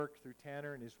work through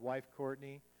Tanner and his wife,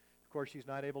 Courtney. Of course, she's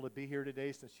not able to be here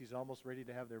today since she's almost ready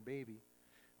to have their baby.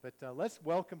 But let's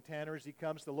welcome Tanner as he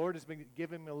comes. The Lord has been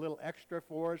giving him a little extra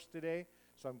for us today,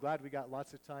 so I'm glad we got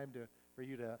lots of time for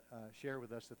you to share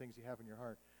with us the things you have in your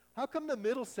heart. How come the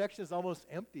middle section is almost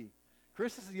empty?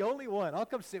 Chris is the only one. I'll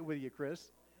come sit with you,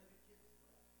 Chris.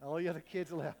 All the other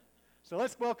kids left. So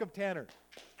let's welcome Tanner.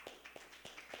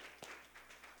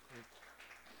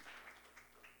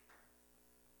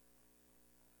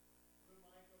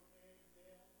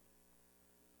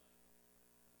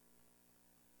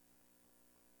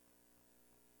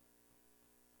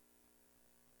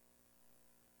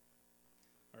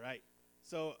 All right.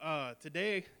 So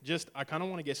today, I kind of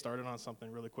want to get started on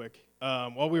something really quick.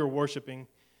 While we were worshiping,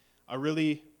 I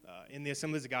really, in the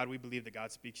Assemblies of God, we believe that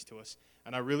God speaks to us.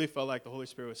 And I really felt like the Holy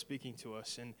Spirit was speaking to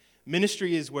us. And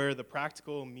ministry is where the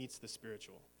practical meets the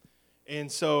spiritual.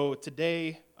 And so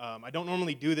today, I don't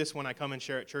normally do this when I come and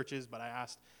share at churches, but I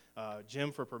asked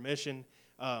Jim for permission.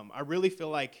 I really feel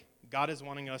like God is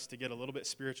wanting us to get a little bit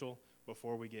spiritual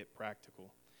before we get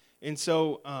practical. And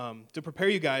so to prepare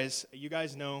you guys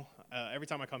know every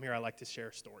time I come here, I like to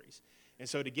share stories. And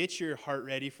so to get your heart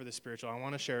ready for the spiritual, I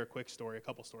want to share a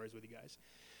couple stories with you guys.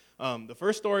 The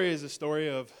first story is a story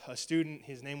of a student.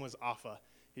 His name was Afa.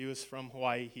 He was from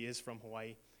Hawaii. He is from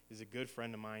Hawaii. He's a good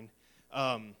friend of mine.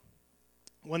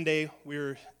 One day we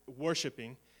were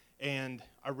worshiping, and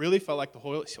I really felt like the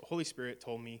Holy Spirit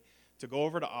told me to go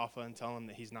over to Afa and tell him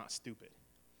that he's not stupid.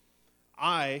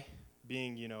 I,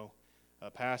 being, a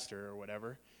pastor or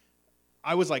whatever,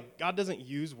 I was like, God doesn't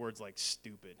use words like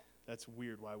stupid. That's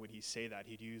weird. Why would he say that?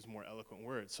 He'd use more eloquent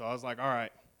words. So I was like, all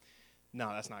right, no,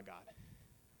 that's not God.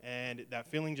 And that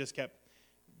feeling just kept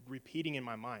repeating in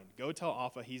my mind. Go tell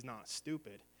Afa he's not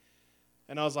stupid.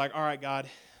 And I was like, all right, God,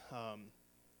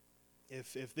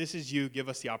 if this is you, give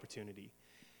us the opportunity.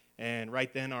 And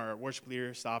right then our worship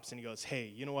leader stops and he goes,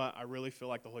 hey, you know what? I really feel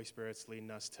like the Holy Spirit's leading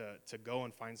us to go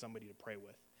and find somebody to pray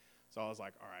with. So I was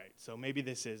like, all right, so maybe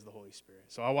this is the Holy Spirit.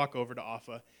 So I walk over to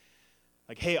Afa,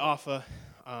 like, hey, Afa,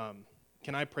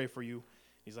 can I pray for you?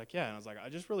 He's like, yeah. And I was like, I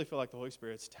just really feel like the Holy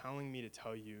Spirit's telling me to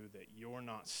tell you that you're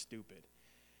not stupid.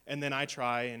 And then I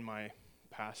try in my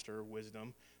pastor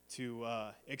wisdom to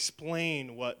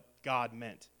explain what God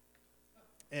meant.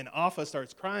 And Afa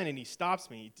starts crying and he stops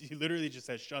me. He literally just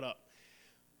says, shut up.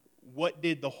 What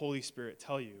did the Holy Spirit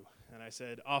tell you? And I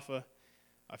said, Afa,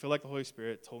 I feel like the Holy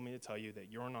Spirit told me to tell you that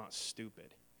you're not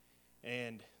stupid.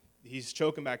 And he's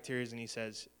choking back tears and he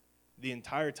says, the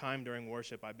entire time during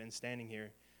worship I've been standing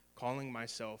here calling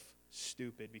myself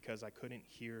stupid because I couldn't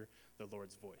hear the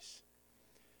Lord's voice.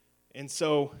 And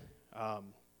so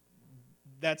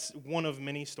that's one of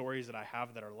many stories that I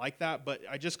have that are like that, but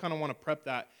I just kind of want to prep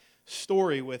that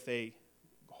story with a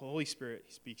Holy Spirit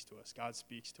speaks to us. God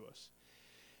speaks to us.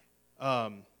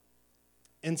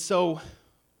 And so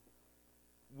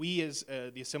we as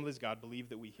the Assemblies of God believe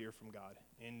that we hear from God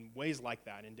in ways like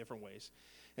that, in different ways.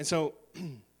 And so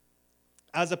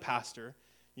as a pastor,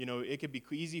 it could be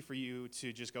easy for you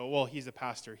to just go, well, he's a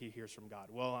pastor, he hears from God.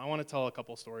 Well, I want to tell a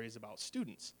couple stories about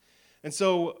students. And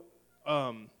so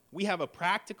we have a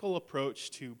practical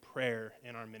approach to prayer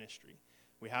in our ministry.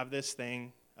 We have this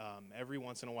thing every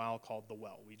once in a while called the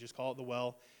well. We just call it the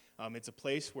well. It's a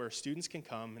place where students can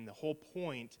come, and the whole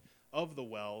point of the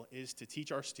well is to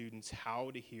teach our students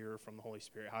how to hear from the Holy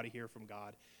Spirit, how to hear from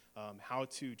God, how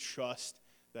to trust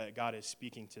that God is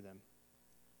speaking to them.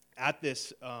 At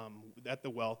the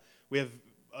well, we have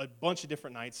a bunch of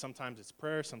different nights. Sometimes it's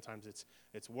prayer, sometimes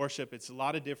it's worship. It's a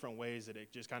lot of different ways that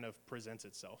it just kind of presents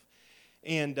itself.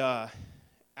 And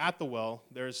at the well,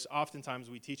 there's oftentimes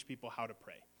we teach people how to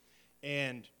pray.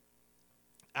 And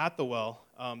at the well,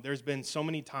 there's been so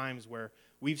many times where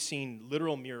we've seen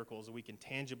literal miracles that we can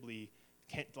tangibly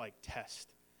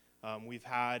test. We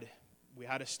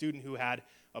had a student who had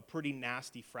a pretty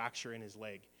nasty fracture in his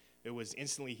leg. It was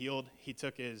instantly healed. He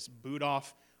took his boot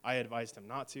off. I advised him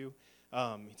not to.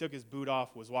 He took his boot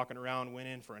off, was walking around, went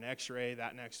in for an x-ray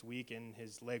that next week, and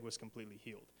his leg was completely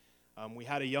healed. We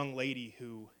had a young lady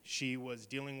who she was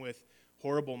dealing with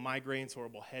horrible migraines,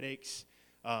 horrible headaches,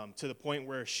 to the point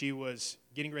where she was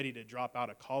getting ready to drop out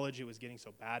of college. It was getting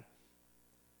so bad.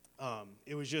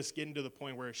 It was just getting to the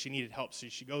point where she needed help. So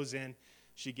she goes in,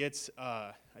 she gets,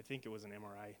 I think it was an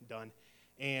MRI done,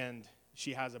 and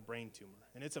she has a brain tumor.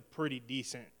 And it's a pretty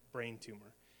decent brain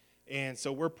tumor. And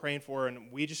so we're praying for her,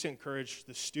 and we just encourage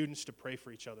the students to pray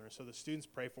for each other. And so the students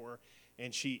pray for her,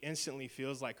 and she instantly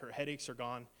feels like her headaches are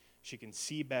gone. She can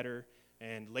see better.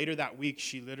 And later that week,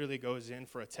 she literally goes in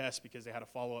for a test because they had a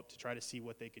follow-up to try to see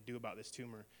what they could do about this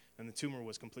tumor. And the tumor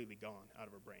was completely gone out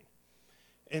of her brain.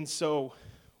 And so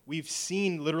we've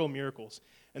seen literal miracles.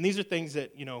 And these are things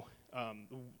that,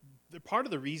 they're part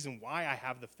of the reason why I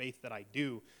have the faith that I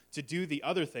do to do the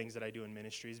other things that I do in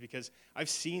ministry is because I've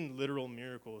seen literal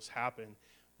miracles happen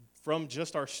from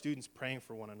just our students praying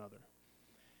for one another.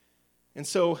 And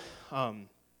so,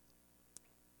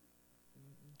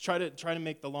 try to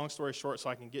make the long story short so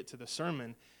I can get to the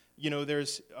sermon.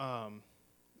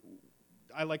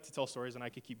 I like to tell stories, and I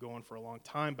could keep going for a long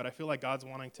time, but I feel like God's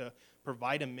wanting to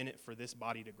provide a minute for this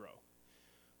body to grow.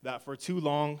 That for too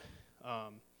long,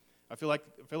 I feel like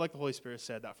the Holy Spirit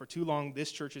said that for too long,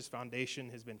 this church's foundation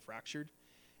has been fractured,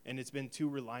 and it's been too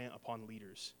reliant upon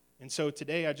leaders. And so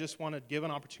today, I just want to give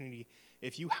an opportunity.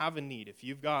 If you have a need, if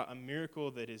you've got a miracle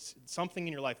that is something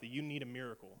in your life that you need a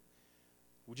miracle,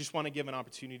 we just want to give an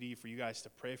opportunity for you guys to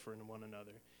pray for one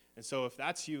another. And so if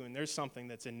that's you and there's something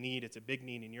that's a need, it's a big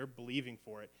need, and you're believing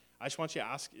for it, I just want you to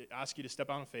ask you to step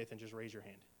out in faith and just raise your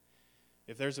hand.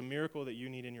 If there's a miracle that you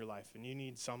need in your life and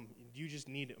you just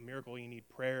need a miracle, you need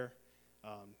prayer,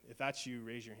 if that's you,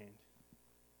 raise your hand.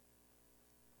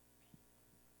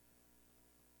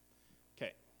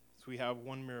 Okay, so we have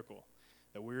one miracle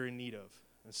that we're in need of.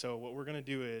 And so what we're going to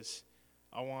do is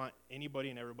I want anybody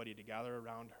and everybody to gather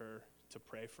around her to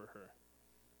pray for her.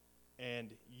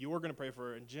 And you're going to pray for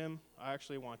her. And Jim, I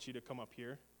actually want you to come up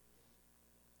here.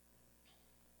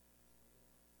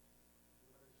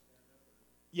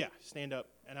 Yeah, stand up.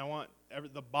 And I want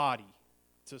the body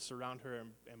to surround her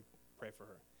and pray for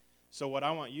her. So what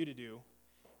I want you to do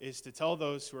is to tell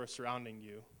those who are surrounding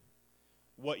you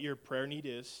what your prayer need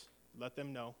is. Let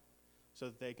them know so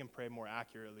that they can pray more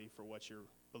accurately for what you're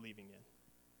believing in.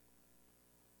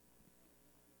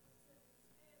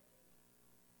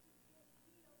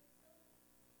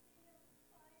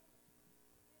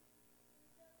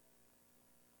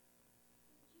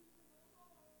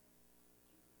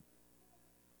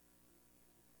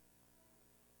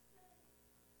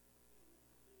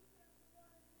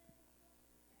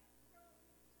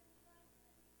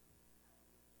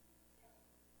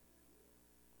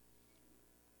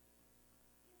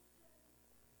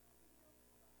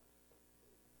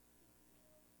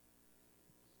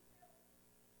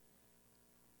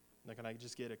 Now, can I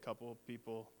just get a couple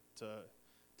people to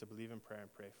believe in prayer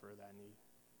and pray for that need?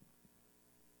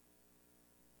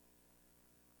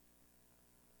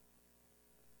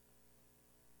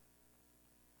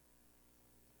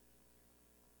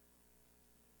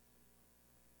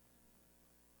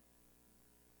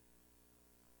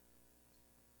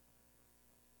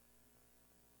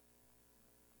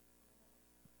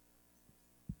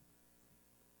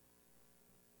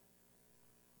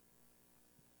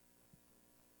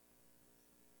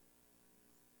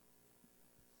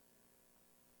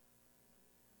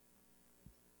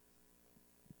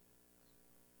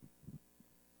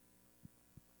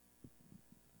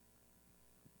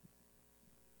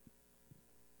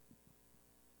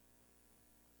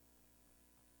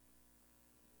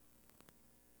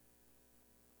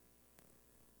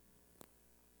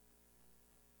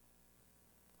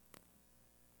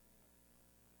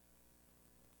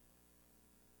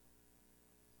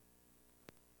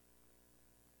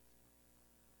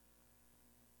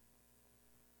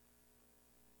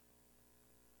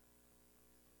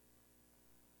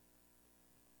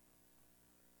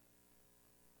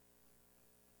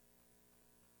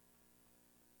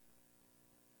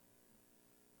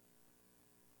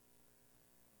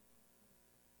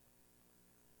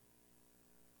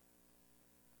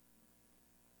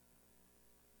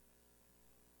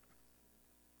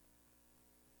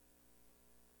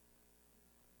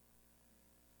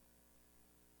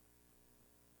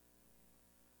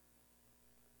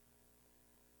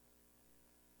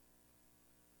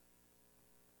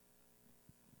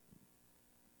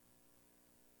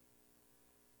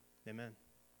 Amen.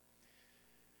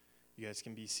 You guys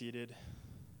can be seated.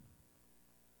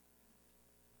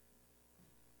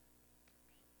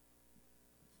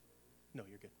 No,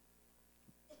 you're good.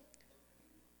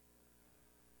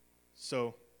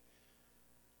 So,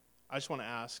 I just want to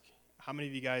ask, how many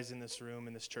of you guys in this room,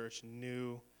 in this church,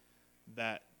 knew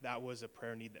that that was a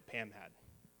prayer need that Pam had?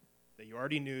 That you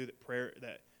already knew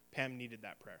that Pam needed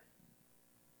that prayer?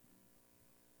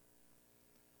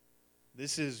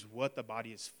 This is what the body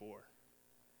is for.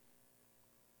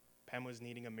 Pam was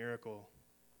needing a miracle.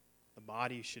 The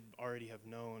body should already have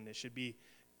known. It should be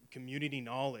community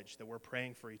knowledge that we're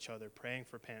praying for each other, praying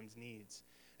for Pam's needs.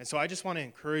 And so I just want to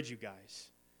encourage you guys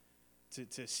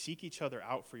to seek each other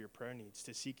out for your prayer needs,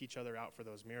 to seek each other out for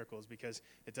those miracles, because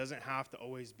it doesn't have to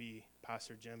always be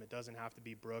Pastor Jim. It doesn't have to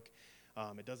be Brooke.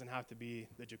 It doesn't have to be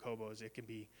the Jacobos. It can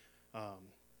be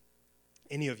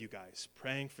any of you guys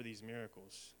praying for these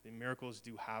miracles. The miracles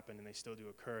do happen, and they still do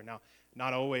occur. Now,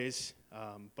 not always,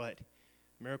 but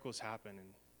miracles happen, and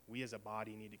we as a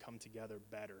body need to come together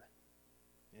better.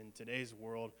 In today's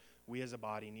world, we as a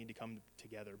body need to come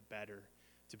together better,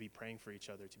 to be praying for each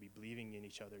other, to be believing in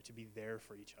each other, to be there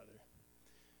for each other.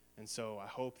 And so I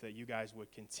hope that you guys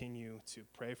would continue to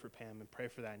pray for Pam and pray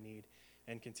for that need,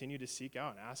 and continue to seek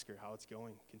out and ask her how it's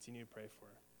going. Continue to pray for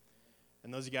her.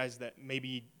 And those of you guys that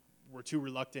maybe were too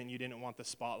reluctant, you didn't want the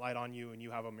spotlight on you, and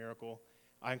you have a miracle,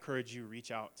 I encourage you,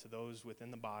 reach out to those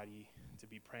within the body to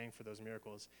be praying for those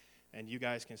miracles. And you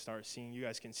guys can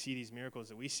see these miracles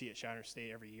that we see at Shatter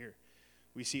State every year.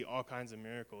 We see all kinds of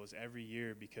miracles every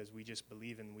year because we just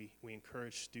believe, and we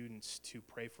encourage students to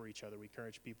pray for each other. We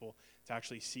encourage people to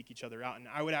actually seek each other out. And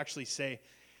I would actually say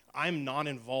I'm not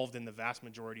involved in the vast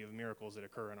majority of miracles that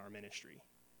occur in our ministry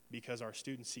because our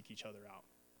students seek each other out.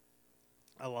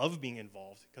 I love being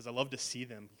involved because I love to see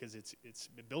them, because it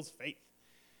builds faith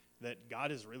that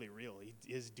God is really real.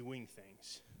 He is doing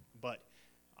things. But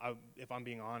if I'm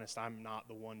being honest, I'm not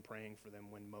the one praying for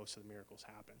them when most of the miracles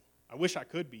happen. I wish I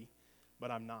could be,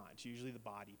 but I'm not. It's usually the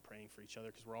body praying for each other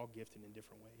because we're all gifted in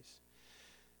different ways.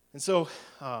 And so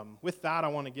with that, I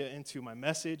want to get into my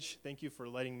message. Thank you for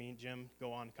letting me, Jim,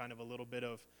 go on kind of a little bit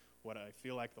of what I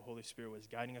feel like the Holy Spirit was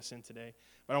guiding us in today.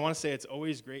 But I want to say it's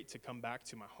always great to come back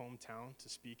to my hometown to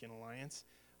speak in Alliance.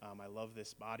 I love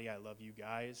this body. I love you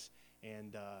guys.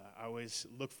 And I always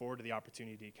look forward to the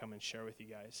opportunity to come and share with you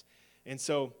guys. And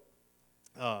so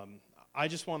I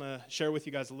just want to share with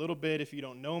you guys a little bit. If you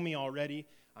don't know me already,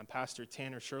 I'm Pastor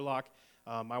Tanner Sherlock.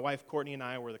 My wife Courtney and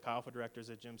I were the Chi Alpha directors,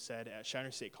 as Jim said, at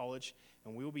Shatter State College,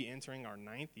 and we will be entering our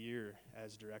 9th year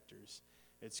as directors.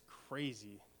 It's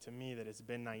crazy to me that it's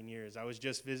been 9 years. I was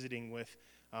just visiting with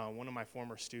one of my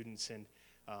former students, and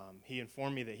he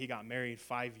informed me that he got married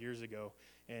 5 years ago,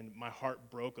 and my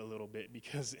heart broke a little bit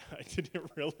because I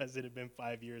didn't realize it had been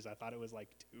 5 years. I thought it was like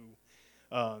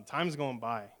 2. Time's going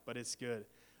by, but it's good.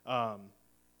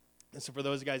 And so for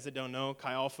those guys that don't know,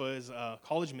 Chi Alpha is a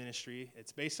college ministry.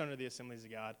 It's based under the Assemblies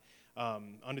of God,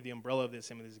 under the umbrella of the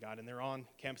Assemblies of God, and they're on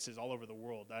campuses all over the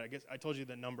world. I guess I told you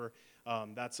the number.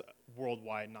 That's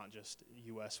worldwide, not just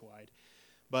U.S.-wide.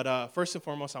 But first and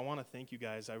foremost, I want to thank you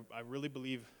guys. I really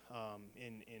believe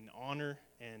in honor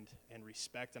and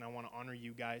respect, and I want to honor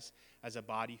you guys as a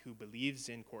body who believes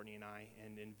in Courtney and I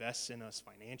and invests in us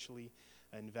financially,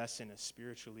 invests in us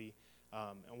spiritually.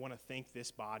 I want to thank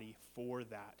this body for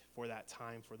that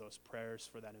time, for those prayers,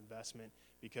 for that investment,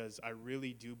 because I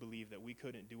really do believe that we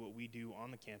couldn't do what we do on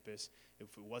the campus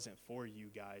if it wasn't for you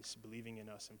guys believing in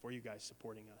us and for you guys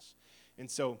supporting us.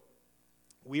 And so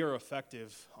we are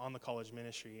effective on the college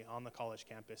ministry, on the college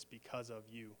campus, because of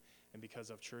you and because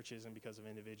of churches and because of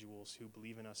individuals who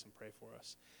believe in us and pray for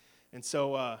us. And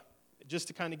so just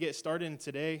to kind of get started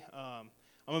today,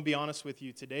 I'm going to be honest with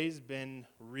you. Today's been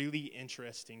really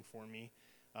interesting for me.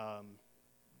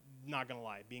 Not going to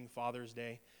lie. Being Father's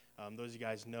Day, those of you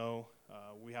guys know,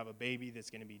 we have a baby that's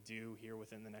going to be due here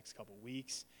within the next couple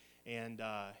weeks. And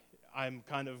I'm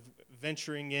kind of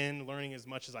venturing in, learning as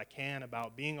much as I can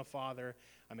about being a father.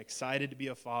 I'm excited to be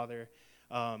a father.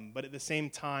 But at the same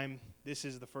time, this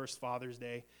is the first Father's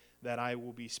Day that I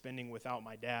will be spending without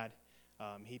my dad.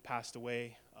 He passed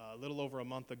away a little over a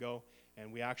month ago.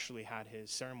 And we actually had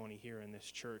his ceremony here in this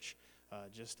church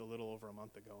just a little over a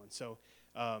month ago. And so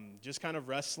just kind of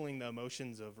wrestling the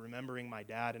emotions of remembering my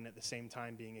dad and at the same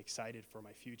time being excited for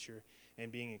my future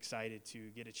and being excited to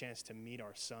get a chance to meet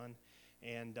our son.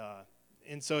 And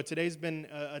so today's been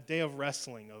a day of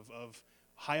wrestling, of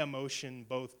high emotion,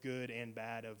 both good and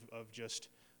bad, of just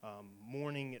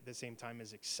mourning at the same time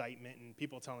as excitement and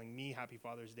people telling me Happy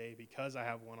Father's Day because I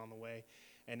have one on the way.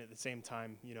 And at the same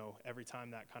time, every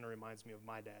time that kind of reminds me of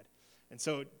my dad. And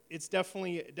so it's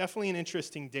definitely an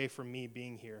interesting day for me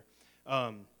being here.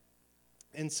 But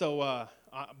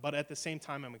at the same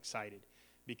time, I'm excited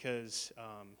because,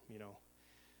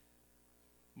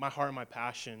 my heart and my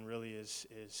passion really is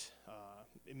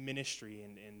ministry.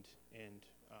 And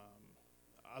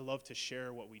I love to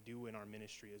share what we do in our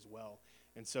ministry as well.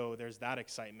 And so there's that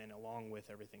excitement along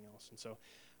with everything else. And so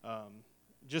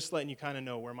just letting you kind of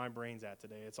know where my brain's at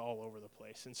today. It's all over the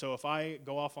place. And so if I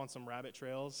go off on some rabbit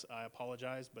trails, I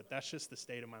apologize, but that's just the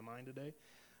state of my mind today.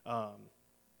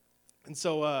 And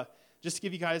so just to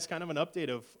give you guys kind of an update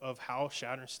of how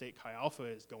Shatter State Chi Alpha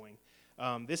is going.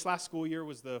 This last school year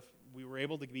we were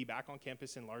able to be back on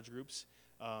campus in large groups.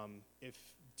 If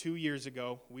 2 years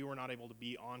ago, we were not able to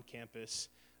be on campus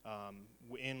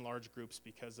in large groups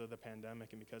because of the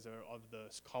pandemic and because of the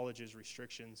college's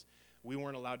restrictions. We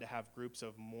weren't allowed to have groups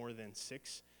of more than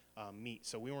 6 meet.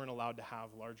 So we weren't allowed to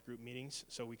have large group meetings.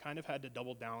 So we kind of had to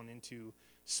double down into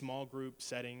small group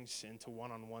settings, into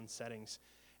one-on-one settings.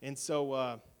 And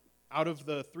so out of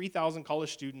the 3,000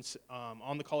 college students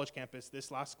on the college campus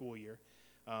this last school year,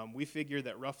 we figured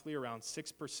that roughly around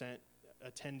 6%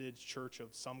 attended church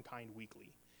of some kind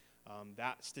weekly.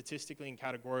 That statistically and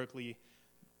categorically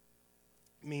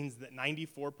means that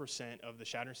 94% of the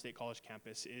Chadron State College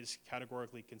campus is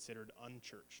categorically considered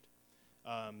unchurched.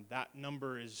 That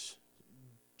number is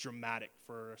dramatic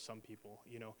for some people.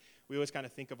 You know, we always kind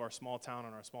of think of our small town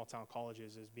and our small town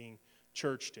colleges as being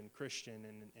churched and Christian,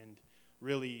 and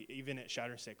really, even at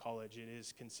Chadron State College, it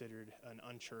is considered an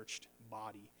unchurched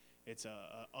body. It's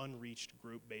a unreached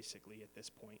group, basically, at this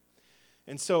point.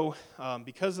 And so,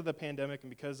 because of the pandemic and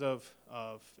because of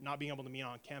not being able to meet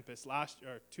on campus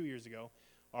 2 years ago,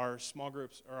 our small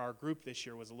groups, or our group this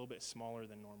year was a little bit smaller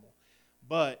than normal.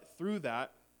 But through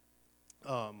that,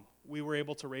 we were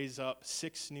able to raise up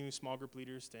 6 new small group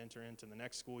leaders to enter into the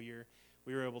next school year.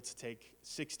 We were able to take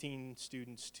 16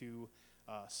 students to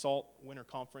SALT Winter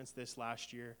Conference this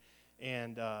last year,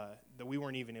 and that we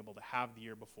weren't even able to have the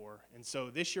year before. And so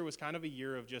this year was kind of a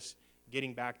year of just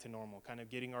getting back to normal, kind of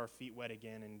getting our feet wet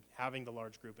again and having the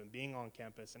large group and being on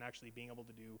campus and actually being able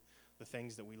to do the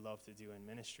things that we love to do in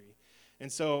ministry. And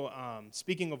so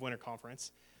speaking of Winter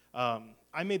Conference,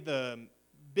 I made the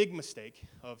big mistake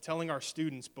of telling our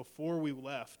students before we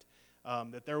left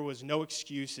that there was no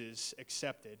excuses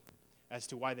accepted as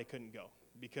to why they couldn't go,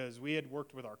 because we had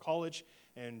worked with our college,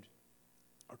 and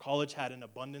our college had an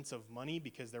abundance of money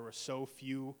because there were so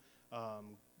few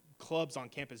clubs on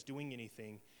campus doing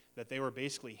anything that they were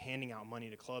basically handing out money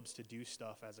to clubs to do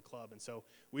stuff as a club. And so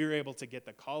we were able to get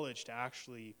the college to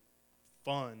actually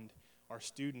fund our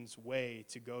students' way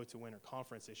to go to Winter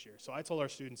Conference this year. So I told our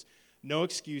students, no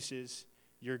excuses,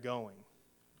 you're going.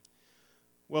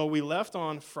 Well, we left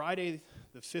on Friday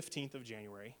the 15th of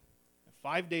January.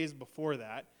 5 days before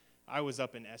that, I was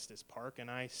up in Estes Park,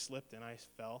 and I slipped and I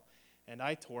fell, and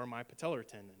I tore my patellar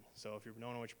tendon. So if you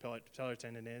don't know what your patellar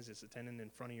tendon is, it's a tendon in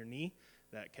front of your knee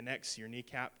that connects your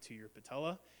kneecap to your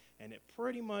patella, and it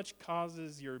pretty much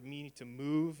causes your knee to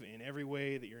move in every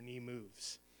way that your knee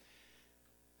moves.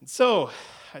 And so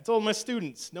I told my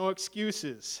students, no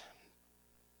excuses.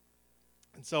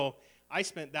 And so I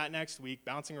spent that next week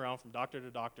bouncing around from doctor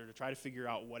to doctor to try to figure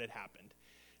out what had happened.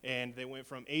 And they went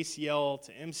from ACL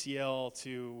to MCL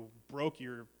to broke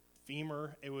your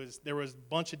femur. There was a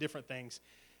bunch of different things.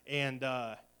 And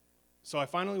so I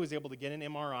finally was able to get an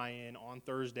MRI in on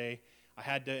Thursday. I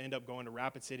had to end up going to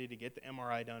Rapid City to get the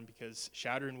MRI done because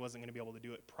Chadron wasn't going to be able to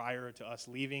do it prior to us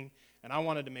leaving. And I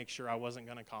wanted to make sure I wasn't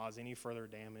going to cause any further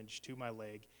damage to my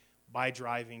leg by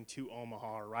driving to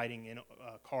Omaha or riding in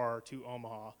a car to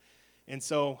Omaha. And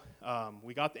so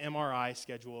we got the MRI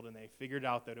scheduled, and they figured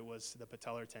out that it was the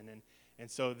patellar tendon.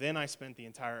 And so then I spent the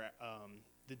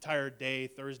entire day,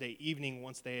 Thursday evening,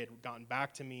 once they had gotten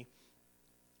back to me,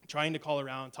 trying to call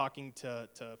around, talking to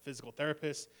physical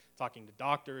therapists, talking to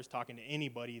doctors, talking to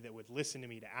anybody that would listen to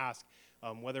me to ask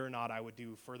whether or not I would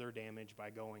do further damage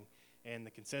by going. And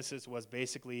the consensus was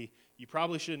basically, you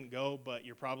probably shouldn't go, but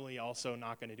you're probably also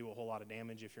not going to do a whole lot of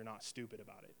damage if you're not stupid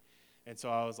about it. And so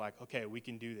I was like, okay, we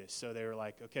can do this. So they were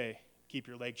like, okay, keep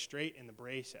your leg straight in the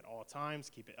brace at all times,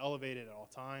 keep it elevated at all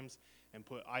times, and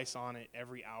put ice on it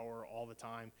every hour, all the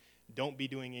time. Don't be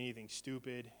doing anything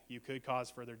stupid. You could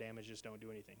cause further damage, just don't do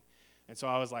anything. And so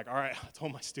I was like, all right, I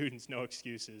told my students no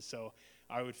excuses. So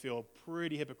I would feel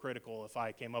pretty hypocritical if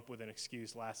I came up with an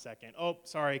excuse last second. Oh,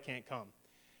 sorry, I can't come.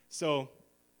 So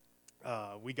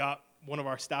we got one of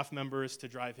our staff members to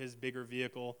drive his bigger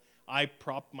vehicle. I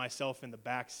propped myself in the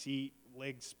back seat,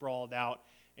 legs sprawled out,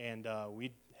 and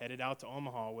we headed out to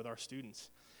Omaha with our students.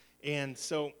 And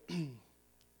so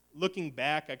looking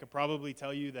back, I could probably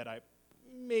tell you that I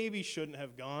maybe shouldn't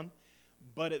have gone,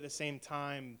 but at the same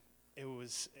time, it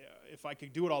was, if I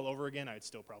could do it all over again, I'd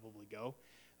still probably go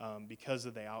because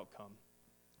of the outcome.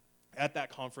 At that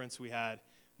conference, we had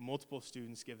multiple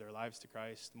students give their lives to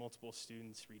Christ, multiple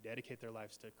students rededicate their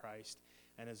lives to Christ,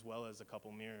 and as well as a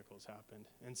couple miracles happened.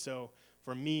 And so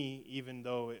for me, even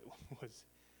though it was,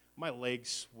 my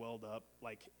legs swelled up,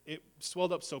 like it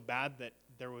swelled up so bad that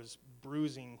there was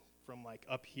bruising from like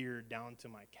up here down to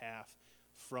my calf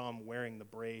from wearing the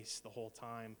brace the whole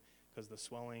time because the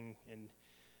swelling, and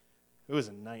it was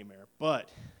a nightmare. But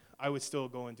I would still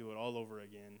go and do it all over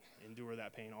again, endure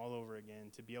that pain all over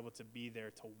again, to be able to be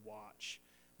there to watch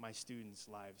my students'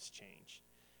 lives change.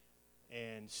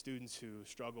 And students who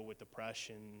struggle with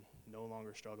depression, no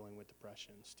longer struggling with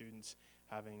depression, students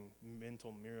having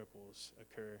mental miracles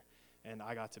occur, and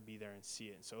I got to be there and see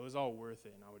it. So it was all worth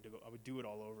it, and I would do it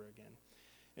all over again.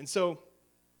 And so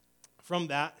from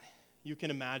that, you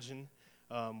can imagine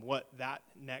what that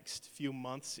next few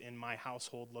months in my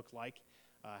household looked like.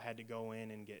 I had to go in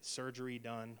and get surgery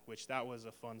done, which that was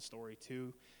a fun story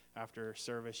too. After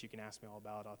service, you can ask me all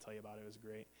about it. I'll tell you about it. It was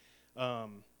great.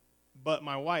 But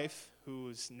my wife,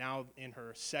 who's now in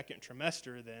her second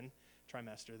trimester then,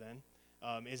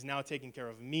 is now taking care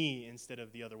of me instead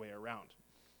of the other way around.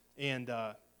 And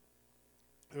there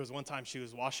was one time she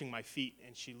was washing my feet,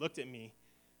 and she looked at me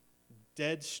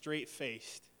dead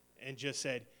straight-faced and just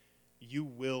said, "You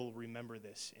will remember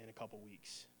this in a couple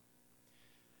weeks."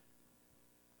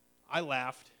 I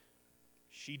laughed.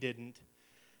 She didn't.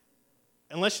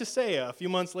 And let's just say a few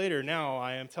months later now,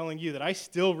 I am telling you that I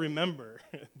still remember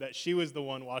that she was the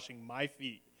one washing my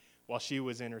feet while she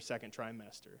was in her second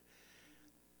trimester.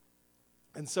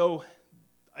 And so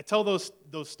I tell those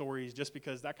stories just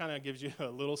because that kind of gives you a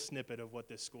little snippet of what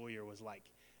this school year was like.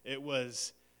 It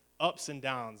was ups and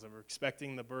downs. We're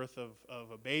expecting the birth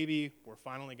of a baby. We're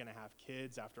finally going to have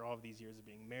kids after all of these years of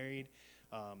being married.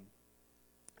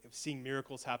 Seeing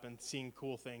miracles happen, seeing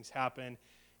cool things happen,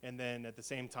 and then at the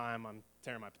same time, I'm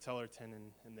tearing my patellar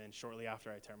tendon, and then shortly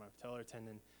after I tear my patellar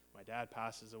tendon, my dad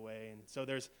passes away, and so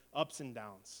there's ups and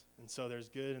downs, and so there's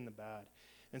good and the bad.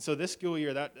 And so this school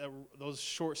year, those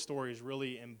short stories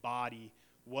really embody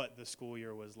what the school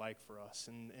year was like for us,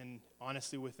 and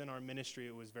honestly, within our ministry,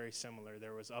 it was very similar.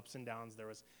 There was ups and downs, there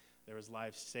was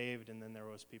lives saved, and then there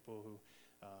was people who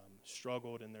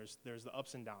struggled, and there's the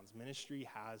ups and downs. Ministry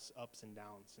has ups and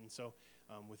downs, and so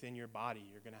within your body,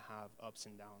 you're going to have ups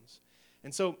and downs.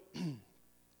 And so,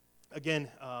 again,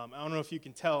 I don't know if you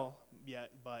can tell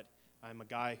yet, but I'm a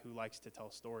guy who likes to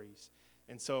tell stories.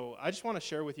 And so I just want to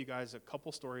share with you guys a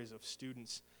couple stories of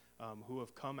students who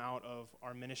have come out of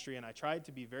our ministry, and I tried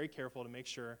to be very careful to make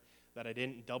sure that I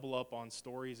didn't double up on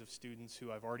stories of students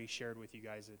who I've already shared with you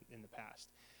guys in the past.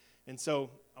 And so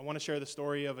I want to share the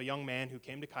story of a young man who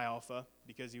came to Chi Alpha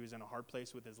because he was in a hard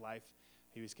place with his life.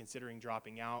 He was considering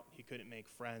dropping out. He couldn't make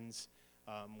friends,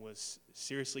 was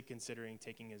seriously considering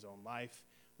taking his own life,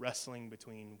 wrestling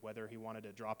between whether he wanted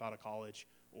to drop out of college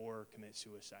or commit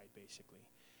suicide, basically.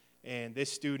 And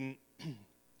this student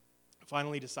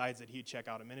finally decides that he'd check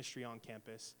out a ministry on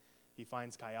campus. He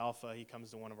finds Chi Alpha. He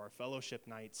comes to one of our fellowship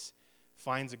nights,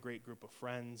 finds a great group of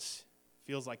friends,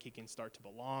 feels like he can start to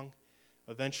belong.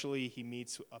 Eventually, he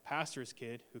meets a pastor's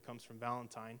kid who comes from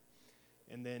Valentine.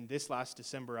 And then this last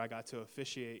December, I got to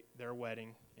officiate their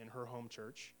wedding in her home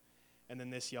church. And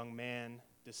then this young man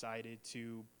decided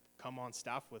to come on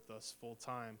staff with us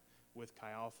full-time with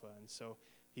Chi Alpha. And so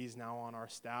he's now on our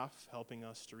staff helping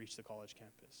us to reach the college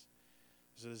campus.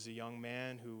 So this is a young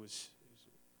man who was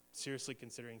seriously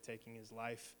considering taking his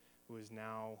life, who is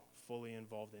now fully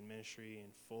involved in ministry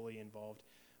and fully involved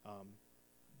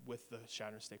with the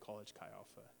Chadron State College Chi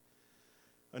Alpha.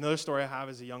 Another story I have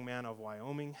is a young man of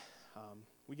Wyoming.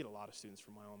 We get a lot of students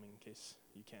from Wyoming, in case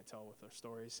you can't tell with our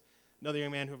stories. Another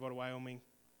young man who went to Wyoming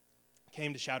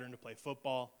came to Chadron to play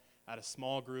football at a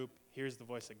small group, hears the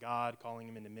voice of God calling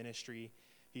him into ministry.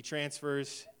 He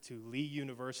transfers to Lee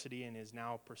University and is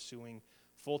now pursuing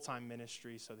full-time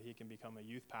ministry so that he can become a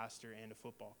youth pastor and a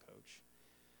football coach.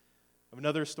 I have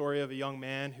another story of a young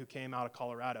man who came out of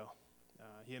Colorado.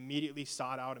 He immediately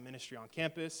sought out a ministry on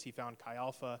campus. He found Chi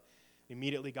Alpha,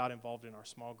 immediately got involved in our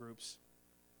small groups,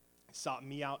 sought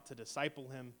me out to disciple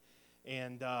him,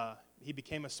 and he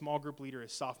became a small group leader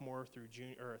his sophomore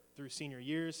through senior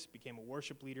years, became a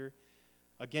worship leader,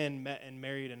 again met and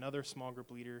married another small group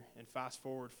leader, and fast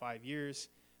forward 5 years,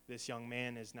 this young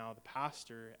man is now the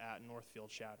pastor at Northfield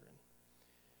Chadron.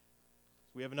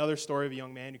 We have another story of a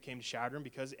young man who came to Chadron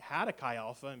because it had a Chi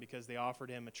Alpha and because they offered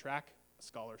him a track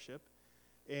scholarship.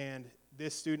 And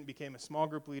this student became a small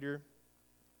group leader.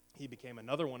 He became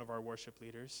another one of our worship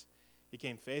leaders. He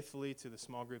came faithfully to the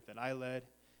small group that I led.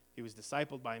 He was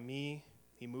discipled by me.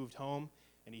 He moved home,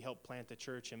 and he helped plant a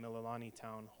church in Mililani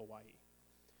Town, Hawaii.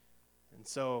 And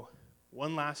so,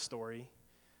 one last story.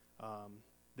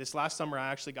 This last summer,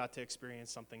 I actually got to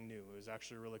experience something new. It was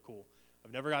actually really cool.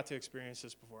 I've never got to experience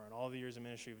this before. In all the years of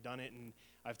ministry, we've done it, and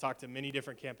I've talked to many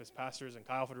different campus pastors and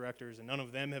Chi Alpha directors, and none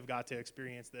of them have got to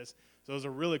experience this. So it was a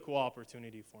really cool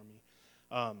opportunity for me.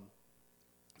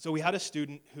 So we had a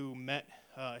student who met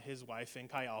his wife in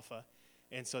Chi Alpha,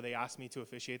 and so they asked me to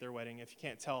officiate their wedding. If you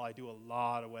can't tell, I do a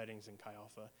lot of weddings in Chi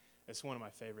Alpha. It's one of my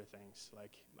favorite things.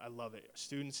 Like, I love it.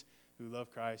 Students who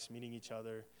love Christ, meeting each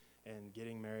other, and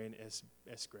getting married,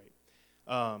 it's great.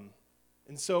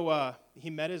 And so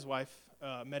he met his wife,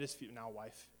 now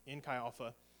wife, in Chi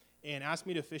Alpha, and asked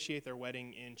me to officiate their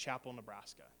wedding in Chapel,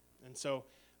 Nebraska. And so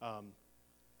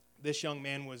this young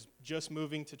man was just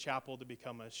moving to Chapel to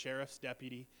become a sheriff's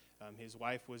deputy. His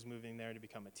wife was moving there to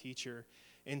become a teacher.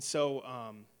 And so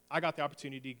I got the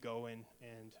opportunity to go and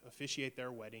officiate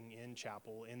their wedding in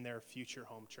Chapel in their future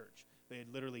home church. They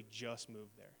had literally just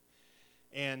moved there.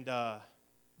 And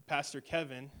Pastor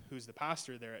Kevin, who's the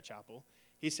pastor there at Chapel,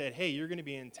 he said, hey, you're going to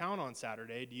be in town on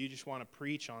Saturday. Do you just want to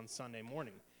preach on Sunday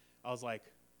morning? I was like,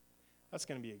 that's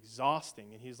going to be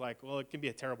exhausting. And he's like, well, it can be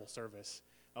a terrible service.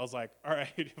 I was like, all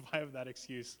right, if I have that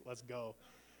excuse, let's go.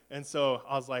 And so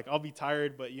I was like, I'll be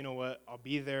tired, but you know what? I'll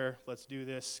be there. Let's do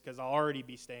this, because I'll already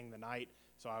be staying the night,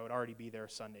 so I would already be there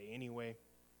Sunday anyway.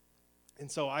 And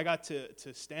so I got to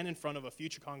stand in front of a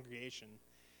future congregation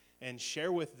and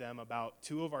share with them about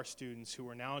two of our students who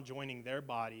were now joining their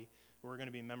body, who were going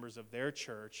to be members of their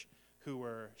church, who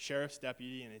were sheriff's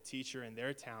deputy and a teacher in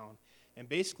their town, and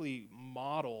basically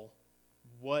model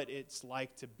what it's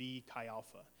like to be Chi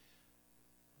Alpha.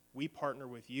 We partner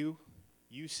with you.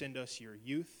 You send us your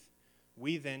youth.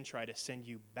 We then try to send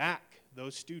you back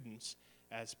those students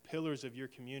as pillars of your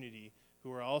community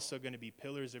who are also going to be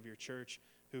pillars of your church,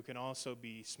 who can also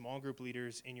be small group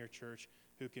leaders in your church,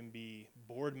 who can be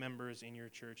board members in your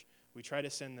church. We try to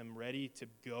send them ready to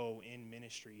go in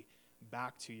ministry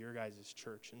back to your guys'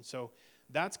 church. And so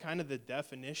that's kind of the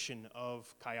definition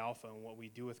of Chi Alpha, and what we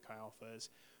do with Chi Alpha is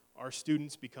our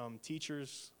students become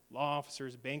teachers, law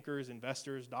officers, bankers,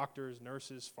 investors, doctors,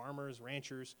 nurses, farmers,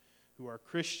 ranchers who are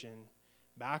Christian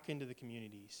back into the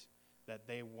communities that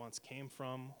they once came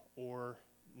from, or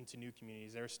into new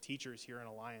communities. There's teachers here in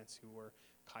Alliance who are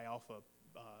Chi Alpha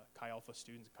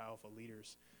students, Chi Alpha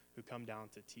leaders who come down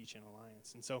to teach in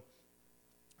Alliance. And so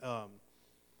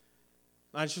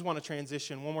I just want to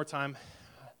transition one more time.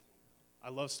 I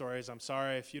love stories. I'm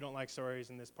sorry if you don't like stories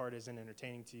and this part isn't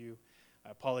entertaining to you. I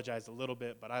apologize a little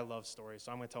bit, but I love stories.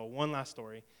 So I'm going to tell one last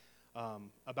story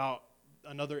about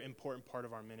another important part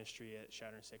of our ministry at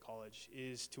Chadron State College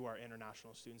is to our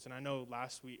international students. And I know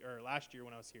last year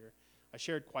when I was here, I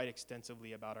shared quite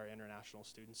extensively about our international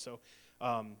students. So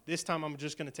this time I'm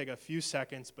just going to take a few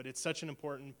seconds, but it's such an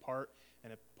important part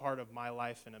and a part of my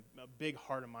life, and a big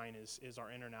heart of mine is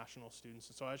our international students.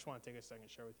 And so I just want to take a second to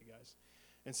share with you guys.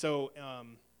 And so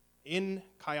in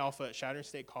Chi Alpha at Chadron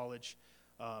State College,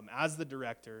 as the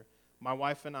director, my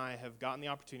wife and I have gotten the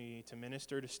opportunity to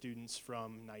minister to students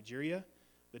from Nigeria,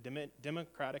 the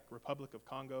Democratic Republic of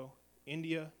Congo,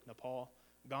 India, Nepal,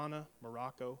 Ghana,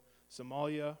 Morocco,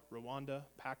 Somalia, Rwanda,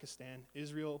 Pakistan,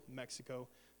 Israel, Mexico,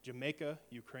 Jamaica,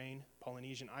 Ukraine,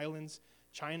 Polynesian Islands,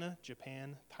 China,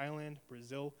 Japan, Thailand,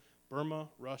 Brazil, Burma,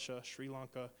 Russia, Sri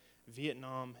Lanka,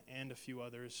 Vietnam, and a few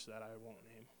others that I won't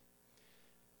name.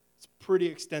 It's a pretty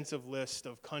extensive list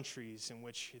of countries in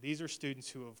which these are students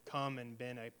who have come and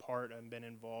been a part and been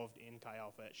involved in Chi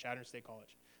Alpha at Chadron State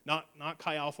College. Not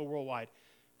Chi Alpha worldwide,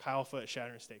 Chi Alpha at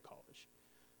Chadron State College.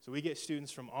 So we get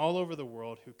students from all over the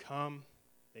world who come,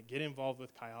 they get involved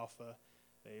with Chi Alpha,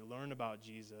 they learn about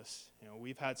Jesus. You know,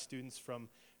 we've had students from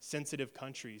sensitive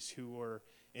countries who are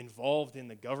involved in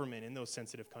the government in those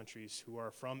sensitive countries, who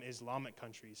are from Islamic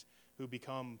countries, who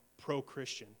become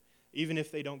pro-Christian. Even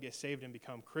if they don't get saved and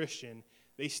become Christian,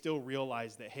 they still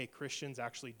realize that, hey, Christians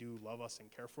actually do love us and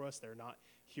care for us. They're not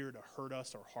here to hurt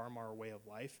us or harm our way of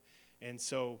life. And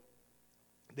so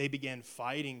they began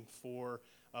fighting for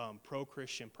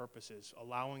pro-Christian purposes,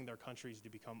 allowing their countries to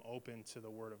become open to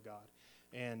the Word of God,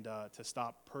 and to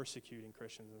stop persecuting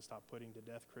Christians and stop putting to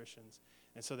death Christians.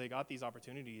 And so they got these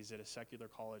opportunities at a secular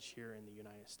college here in the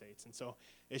United States. And so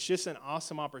it's just an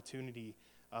awesome opportunity.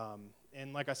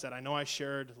 And like I said, I know I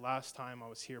shared last time I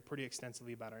was here pretty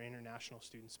extensively about our international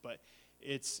students, but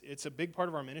it's a big part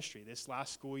of our ministry. This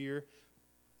last school year,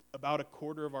 about a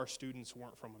quarter of our students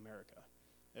weren't from America.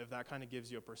 If that kind of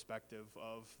gives you a perspective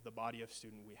of the body of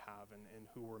student we have and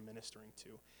who we're ministering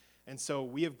to. And so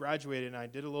we have graduated, and I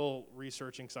did a little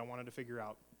researching because I wanted to figure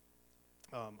out.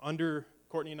 Under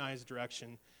Courtney and I's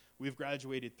direction, we've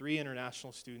graduated 3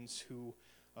 international students who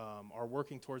are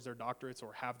working towards their doctorates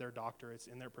or have their doctorates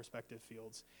in their respective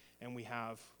fields. And we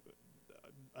have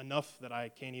enough that I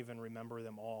can't even remember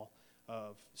them all,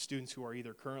 of students who are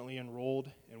either currently enrolled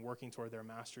and working toward their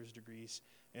master's degrees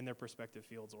in their respective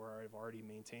fields, or have already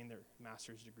maintained their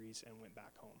master's degrees and went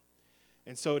back home.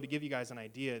 And so to give you guys an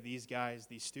idea, these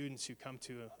students who come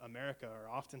to America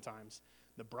are oftentimes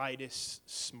the brightest,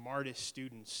 smartest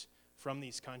students from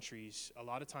these countries. A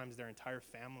lot of times their entire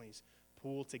families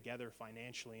pool together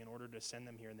financially in order to send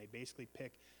them here, and they basically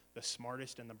pick the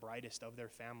smartest and the brightest of their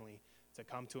family to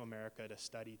come to America to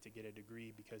study, to get a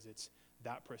degree, because it's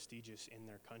that prestigious in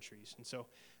their countries. And so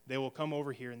they will come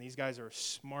over here, and these guys are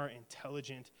smart,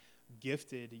 intelligent,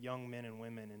 gifted young men and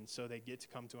women, and so they get to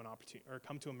come to an opportunity or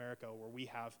come to America where we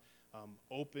have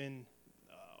open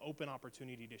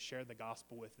opportunity to share the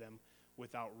gospel with them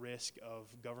without risk of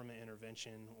government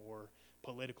intervention or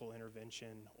political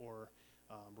intervention or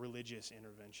religious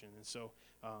intervention. And so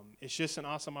it's just an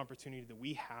awesome opportunity that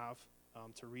we have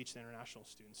to reach the international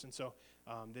students. And so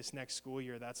this next school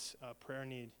year, that's a prayer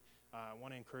need. I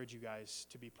want to encourage you guys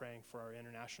to be praying for our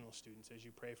international students as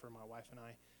you pray for my wife and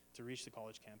I to reach the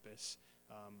college campus.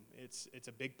 It's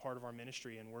a big part of our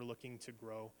ministry, and we're looking to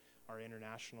grow our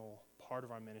international part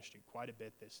of our ministry quite a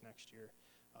bit this next year.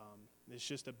 It's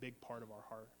just a big part of our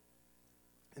heart.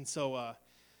 And so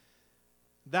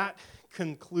that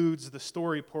concludes the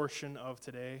story portion of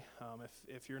today.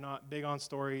 If you're not big on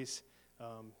stories,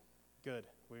 good.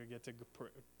 We get to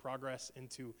progress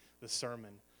into the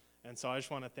sermon. And so I just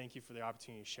want to thank you for the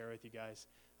opportunity to share with you guys.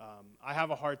 I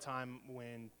have a hard time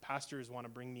when pastors want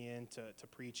to bring me in to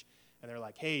preach, and they're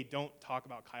like, hey, don't talk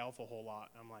about Chi Alpha a whole lot.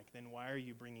 I'm like, then why are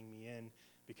you bringing me in?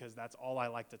 Because that's all I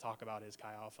like to talk about is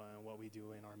Chi Alpha and what we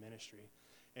do in our ministry.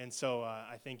 And so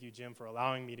I thank you, Jim, for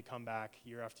allowing me to come back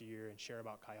year after year and share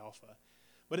about Chi Alpha.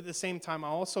 But at the same time, I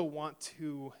also want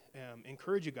to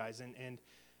encourage you guys, and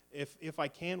if I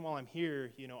can while I'm here,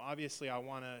 obviously I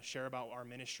want to share about our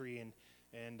ministry,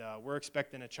 and we're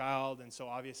expecting a child, and so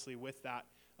obviously with that,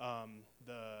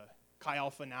 the Chi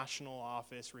Alpha National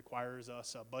Office requires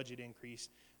us a budget increase,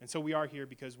 and so we are here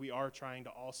because we are trying to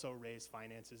also raise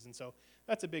finances, and so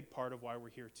that's a big part of why we're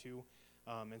here too.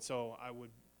 And so I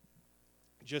would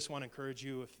just want to encourage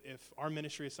you, if our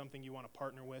ministry is something you want to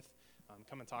partner with,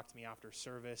 come and talk to me after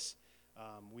service.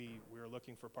 We're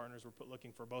looking for partners. We're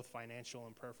looking for both financial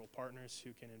and prayerful partners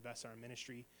who can invest in our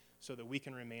ministry so that we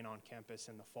can remain on campus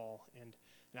in the fall. And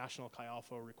National Chi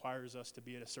Alpha requires us to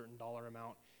be at a certain dollar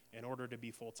amount in order to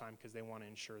be full-time because they want to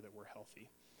ensure that we're healthy.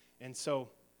 And so,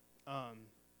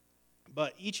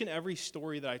 but each and every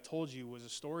story that I told you was a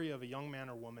story of a young man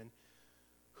or woman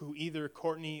who either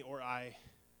Courtney or I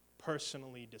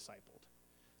personally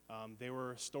discipled. They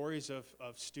were stories of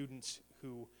students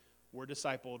who were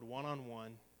discipled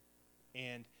one-on-one,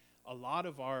 and a lot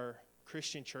of our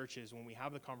Christian churches, when we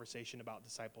have the conversation about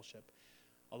discipleship,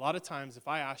 a lot of times if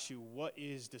I ask you, what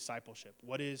is discipleship?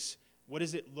 What does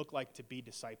it look like to be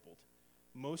discipled?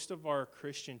 Most of our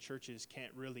Christian churches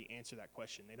can't really answer that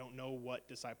question. They don't know what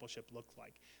discipleship looks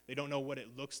like. They don't know what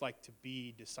it looks like to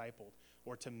be discipled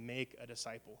or to make a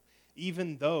disciple.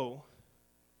 Even though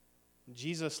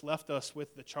Jesus left us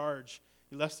with the charge,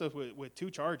 he left us with two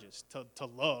charges, to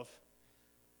love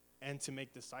and to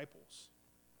make disciples.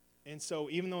 And so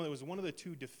even though it was one of the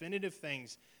two definitive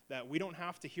things that we don't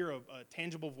have to hear a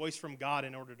tangible voice from God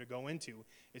in order to go into,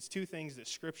 it's two things that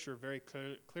Scripture very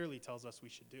clearly tells us we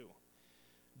should do.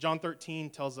 John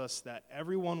 13 tells us that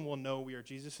everyone will know we are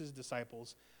Jesus'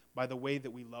 disciples by the way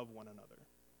that we love one another.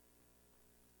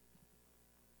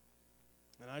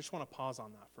 And I just want to pause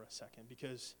on that for a second,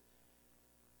 because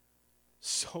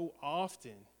so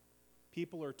often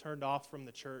people are turned off from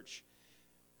the church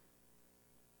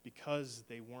because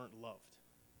they weren't loved,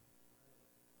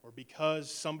 or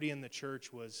because somebody in the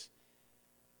church was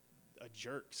a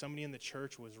jerk, somebody in the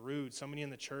church was rude, somebody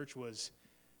in the church was,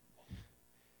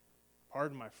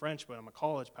 pardon my French, but I'm a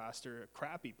college pastor, a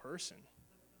crappy person.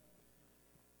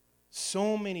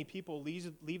 So many people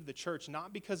leave the church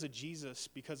not because of Jesus,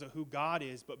 because of who God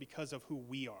is, but because of who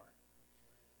we are.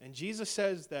 And Jesus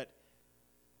says that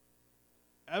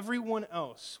everyone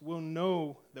else will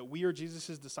know that we are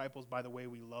Jesus' disciples by the way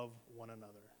we love one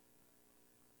another.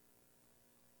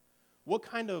 What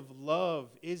kind of love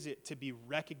is it to be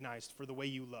recognized for the way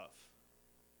you love?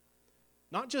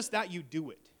 Not just that you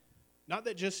do it. Not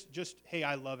that just hey,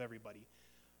 I love everybody.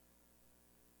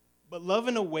 But love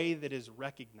in a way that is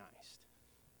recognized.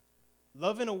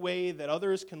 Love in a way that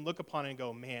others can look upon and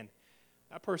go, man,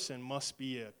 that person must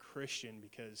be a Christian,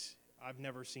 because I've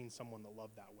never seen someone that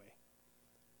loved that way.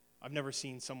 I've never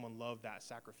seen someone love that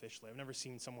sacrificially. I've never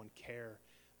seen someone care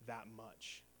that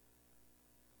much.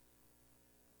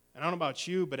 And I don't know about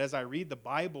you, but as I read the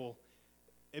Bible,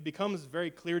 it becomes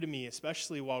very clear to me,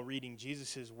 especially while reading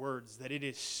Jesus' words, that it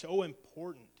is so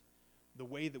important the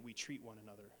way that we treat one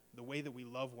another, the way that we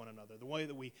love one another, the way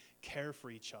that we care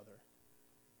for each other.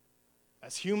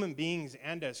 As human beings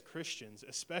and as Christians,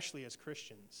 especially as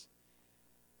Christians,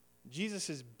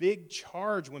 Jesus' big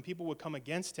charge when people would come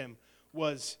against him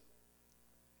was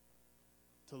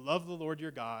to love the Lord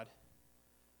your God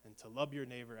and to love your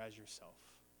neighbor as yourself.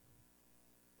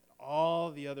 All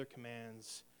the other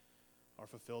commands are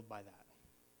fulfilled by that.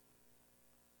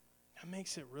 That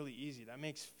makes it really easy. That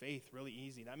makes faith really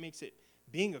easy. That makes it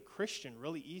being a Christian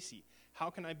really easy. How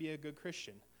can I be a good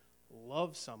Christian?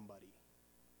 love somebody.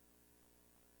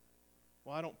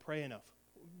 Well, I don't pray enough.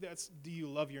 Do you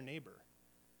love your neighbor?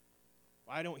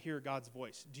 Well, I don't hear God's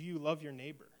voice. Do you love your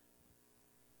neighbor?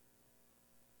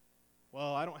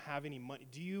 Well, I don't have any money.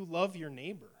 Do you love your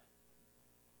neighbor?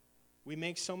 We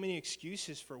make so many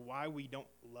excuses for why we don't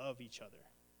love each other.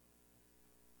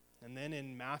 And then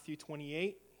in Matthew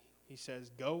 28, he says,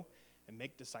 go and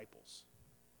make disciples.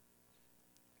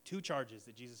 2 charges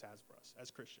that Jesus has for us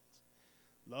as Christians.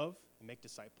 Love and make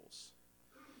disciples.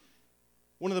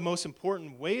 One of the most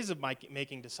important ways of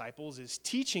making disciples is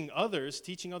teaching other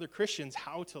Christians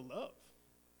how to love.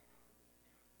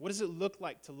 What does it look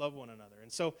like to love one another?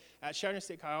 And so at Chadron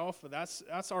State Chi Alpha,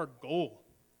 that's our goal,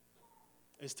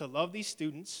 is to love these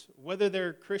students, whether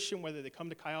they're Christian, whether they come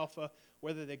to Chi Alpha,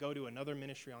 whether they go to another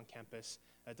ministry on campus.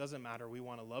 That doesn't matter. We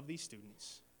want to love these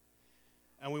students.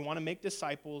 And we want to make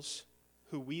disciples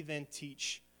who we then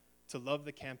teach to love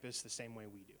the campus the same way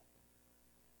we do.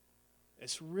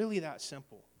 It's really that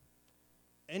simple.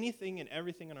 Anything and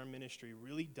everything in our ministry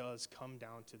really does come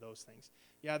down to those things.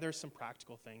 Yeah, there's some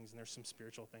practical things and there's some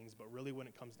spiritual things, but really when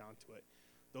it comes down to it,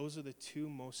 those are the 2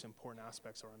 most important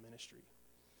aspects of our ministry.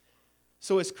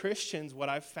 So as Christians, what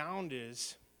I've found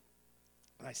is,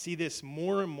 and I see this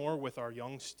more and more with our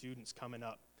young students coming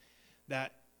up,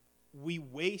 that we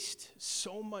waste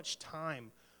so much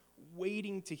time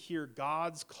waiting to hear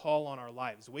God's call on our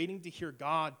lives, waiting to hear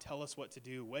God tell us what to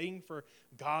do, waiting for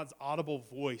God's audible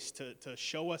voice to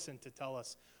show us and to tell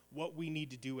us what we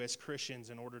need to do as Christians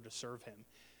in order to serve him.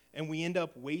 And we end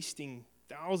up wasting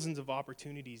thousands of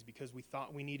opportunities because we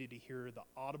thought we needed to hear the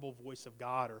audible voice of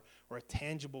God or a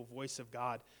tangible voice of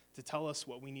God to tell us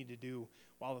what we need to do,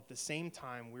 while at the same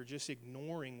time we're just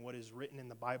ignoring what is written in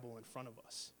the Bible in front of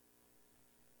us.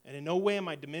 And in no way am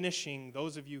I diminishing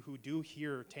those of you who do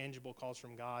hear tangible calls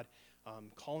from God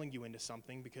calling you into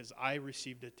something, because I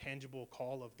received a tangible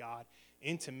call of God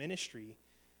into ministry,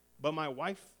 but my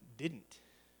wife didn't.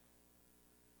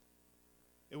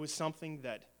 It was something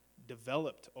that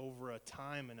developed over a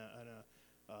time and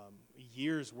a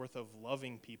year's worth of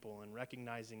loving people and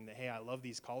recognizing that, hey, I love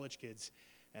these college kids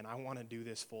and I want to do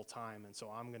this full time, and so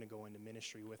I'm going to go into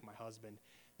ministry with my husband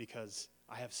because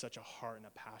I have such a heart and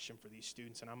a passion for these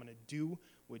students, and I'm going to do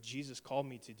what Jesus called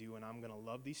me to do, and I'm going to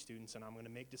love these students, and I'm going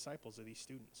to make disciples of these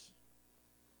students.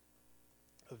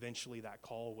 Eventually, that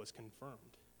call was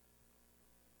confirmed.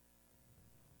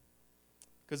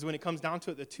 Because when it comes down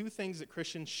to it, the 2 things that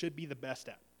Christians should be the best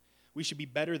at, we should be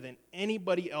better than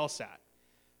anybody else at,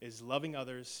 is loving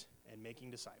others and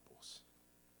making disciples.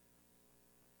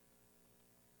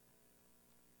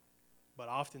 But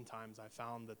oftentimes I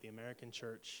found that the American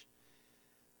church,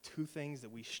 2 things that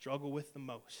we struggle with the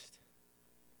most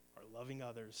are loving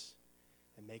others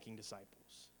and making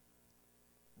disciples.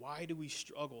 Why do we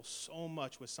struggle so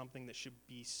much with something that should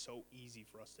be so easy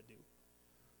for us to do?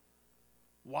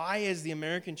 Why, as the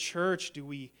American church, do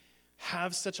we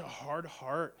have such a hard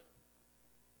heart?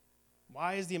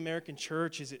 Why, as the American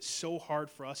church, is it so hard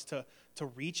for us to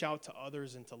reach out to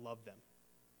others and to love them?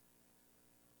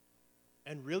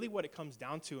 And really what it comes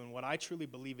down to, and what I truly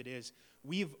believe it is,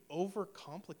 we've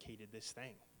overcomplicated this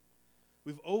thing.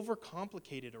 We've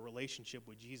overcomplicated a relationship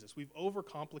with Jesus. We've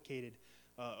overcomplicated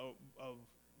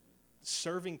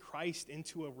serving Christ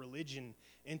into a religion,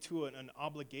 into an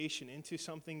obligation, into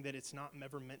something that it's not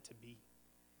ever meant to be.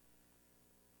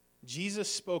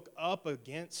 Jesus spoke up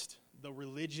against the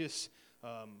religious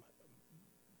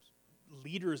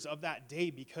leaders of that day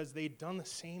because they'd done the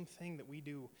same thing that we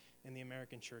do in the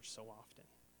American church so often.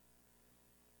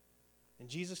 And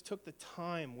Jesus took the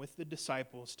time with the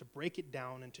disciples to break it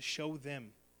down and to show them,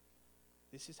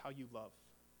 this is how you love.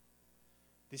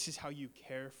 This is how you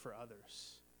care for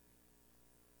others.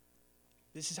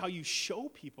 This is how you show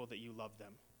people that you love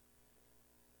them.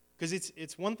 Because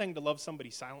it's one thing to love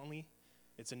somebody silently.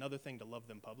 It's another thing to love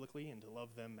them publicly and to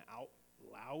love them out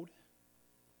loud.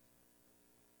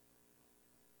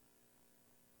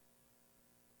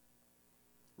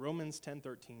 Romans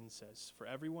 10:13 says, "For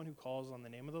everyone who calls on the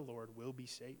name of the Lord will be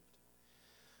saved."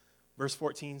 Verse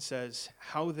 14 says,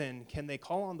 "How then can they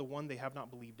call on the one they have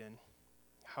not believed in?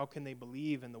 How can they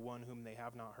believe in the one whom they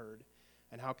have not heard?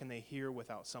 And how can they hear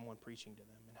without someone preaching to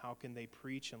them? And how can they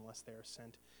preach unless they are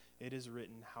sent? It is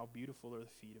written, how beautiful are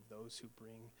the feet of those who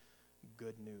bring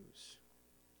good news."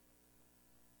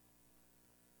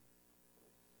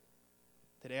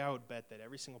 Today I would bet that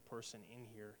every single person in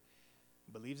here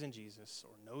believes in Jesus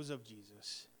or knows of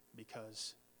Jesus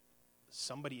because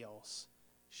somebody else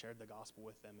shared the gospel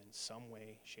with them in some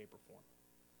way, shape, or form.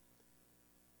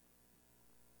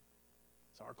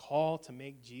 So our call to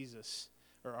make Jesus,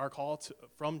 or our call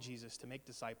from Jesus to make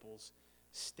disciples,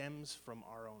 stems from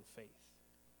our own faith.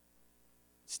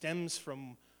 It stems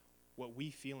from what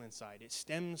we feel inside. It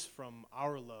stems from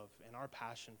our love and our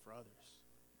passion for others,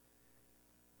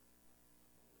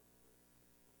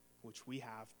 which we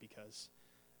have because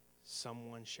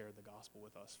someone shared the gospel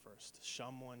with us first.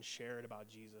 Someone shared about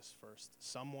Jesus first.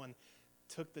 Someone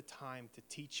took the time to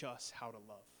teach us how to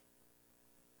love.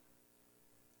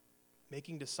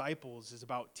 Making disciples is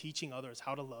about teaching others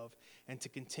how to love and to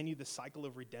continue the cycle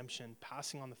of redemption,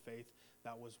 passing on the faith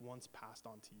that was once passed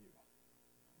on to you.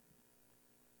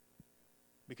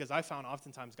 Because I found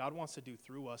oftentimes God wants to do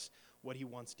through us what he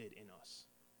once did in us.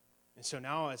 And so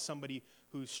now as somebody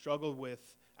who struggled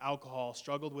with alcohol,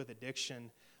 struggled with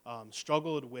addiction,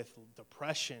 struggled with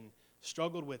depression,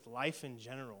 struggled with life in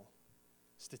general,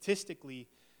 statistically,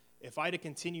 if I'd have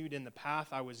continued in the path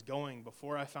I was going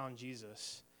before I found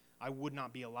Jesus, I would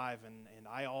not be alive, and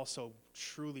I also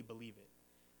truly believe it.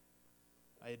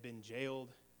 I had been jailed.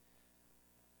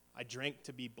 I drank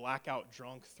to be blackout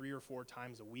drunk 3 or 4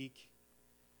 times a week.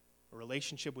 A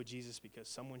relationship with Jesus because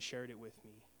someone shared it with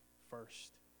me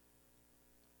first.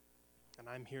 And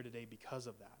I'm here today because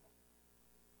of that.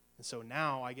 And so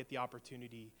now I get the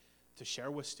opportunity to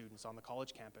share with students on the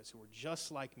college campus who are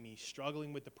just like me,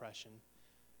 struggling with depression,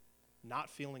 not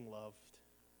feeling loved,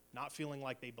 not feeling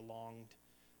like they belonged,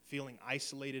 feeling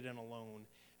isolated and alone.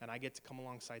 And I get to come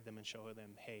alongside them and show them,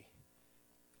 hey,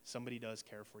 somebody does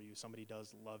care for you. Somebody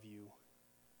does love you.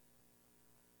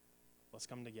 Let's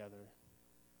come together.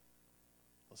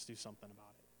 Let's do something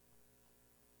about it.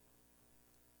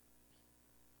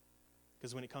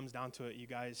 Because when it comes down to it, you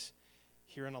guys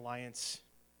here in Alliance,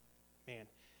 man,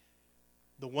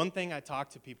 the one thing I talk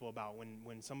to people about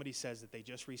when somebody says that they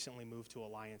just recently moved to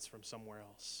Alliance from somewhere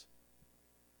else,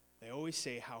 they always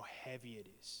say how heavy it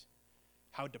is,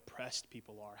 how depressed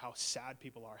people are, how sad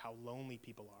people are, how lonely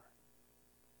people are.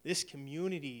 This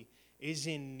community is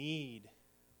in need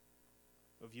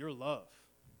of your love.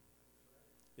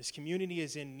 This community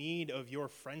is in need of your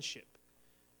friendship.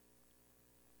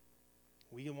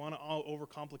 We want to all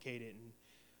overcomplicate it and,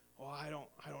 I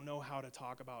don't know how to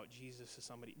talk about Jesus to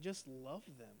somebody. Just love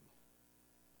them.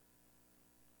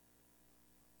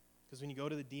 Because when you go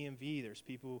to the DMV, there's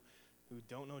people who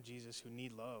don't know Jesus who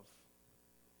need love.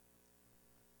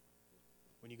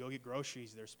 When you go get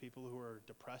groceries, there's people who are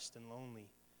depressed and lonely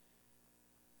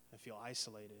and feel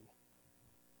isolated.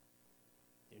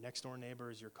 Your next door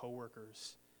neighbors, your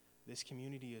coworkers. This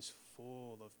community is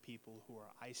full of people who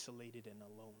are isolated and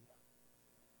alone.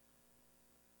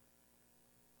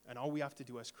 And all we have to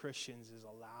do as Christians is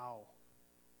allow,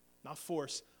 not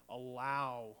force,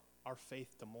 allow our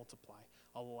faith to multiply.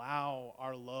 Allow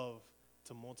our love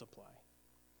to multiply.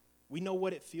 We know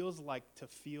what it feels like to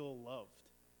feel loved.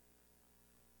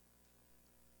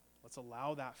 Let's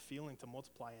allow that feeling to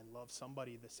multiply and love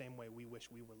somebody the same way we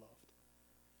wish we were loved.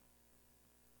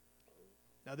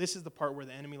 Now, this is the part where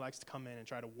the enemy likes to come in and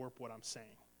try to warp what I'm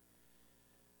saying.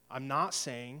 I'm not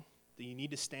saying that you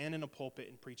need to stand in a pulpit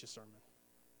and preach a sermon.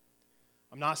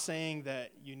 I'm not saying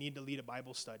that you need to lead a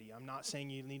Bible study. I'm not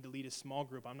saying you need to lead a small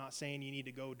group. I'm not saying you need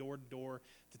to go door to door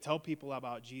to tell people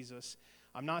about Jesus.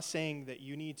 I'm not saying that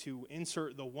you need to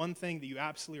insert the one thing that you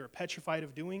absolutely are petrified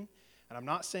of doing. And I'm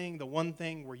not saying the one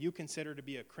thing where you consider to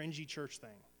be a cringy church thing.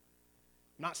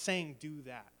 I'm not saying do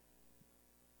that.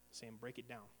 I'm saying break it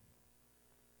down.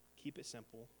 Keep it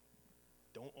simple.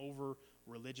 Don't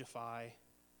over-religify.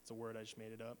 It's a word, I just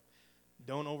made it up.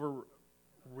 Don't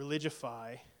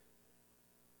over-religify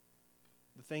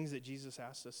the things that Jesus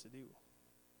asked us to do.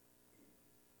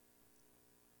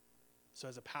 So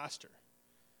as a pastor,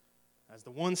 as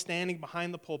the one standing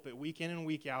behind the pulpit week in and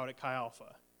week out at Chi Alpha,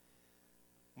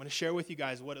 I'm going to share with you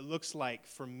guys what it looks like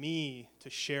for me to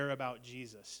share about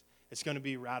Jesus. It's going to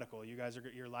be radical. Your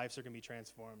lives are going to be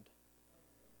transformed.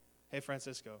 Hey,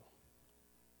 Francisco,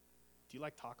 do you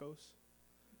like tacos?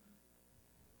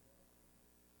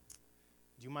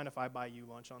 Do you mind if I buy you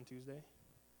lunch on Tuesday?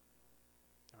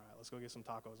 All right, let's go get some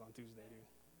tacos on Tuesday, dude.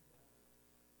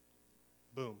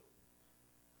 Boom.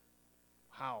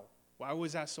 How? Why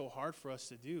was that so hard for us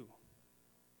to do?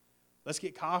 Let's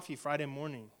get coffee Friday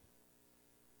morning.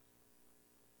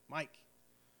 Mike,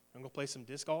 I'm going to play some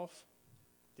disc golf.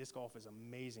 Disc golf is an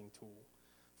amazing tool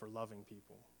for loving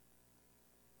people.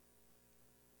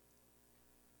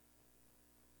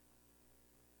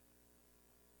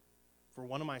 For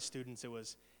one of my students, it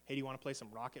was, hey, do you want to play some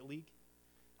Rocket League?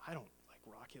 I don't like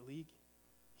Rocket League.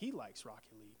 He likes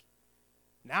Rocket League.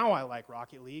 Now I like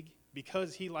Rocket League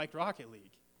because he liked Rocket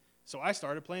League. So I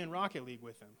started playing Rocket League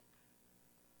with him.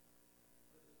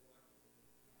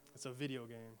 It's a video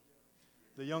game.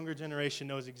 The younger generation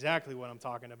knows exactly what I'm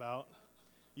talking about.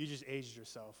 You just aged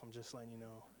yourself. I'm just letting you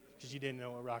know, because you didn't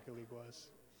know what Rocket League was.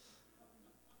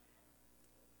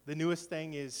 The newest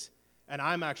thing is, and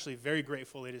I'm actually very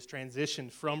grateful it has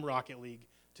transitioned from Rocket League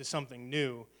to something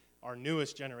new. Our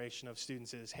newest generation of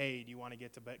students is, hey, do you want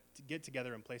to get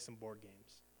together and play some board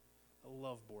games? I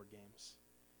love board games.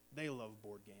 They love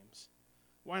board games.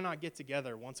 Why not get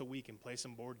together once a week and play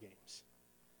some board games?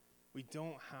 We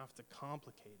don't have to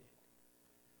complicate it.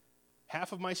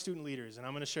 Half of my student leaders, and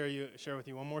I'm going to share with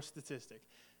you one more statistic.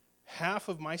 Half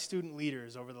of my student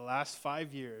leaders over the last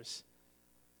 5 years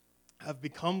have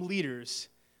become leaders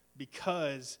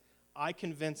because I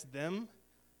convinced them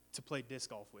to play disc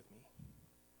golf with me.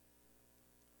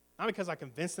 Not because I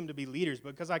convinced them to be leaders,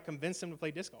 but because I convinced them to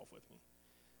play disc golf with me.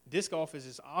 Disc golf is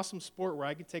this awesome sport where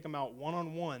I can take them out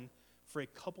one-on-one for a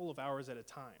couple of hours at a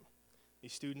time.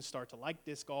 These students start to like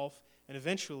disc golf, and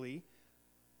eventually,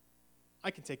 I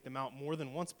can take them out more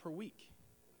than once per week.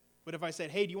 But if I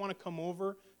said, hey, do you want to come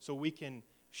over so we can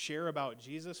share about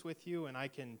Jesus with you and I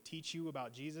can teach you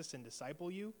about Jesus and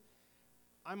disciple you,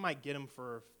 I might get them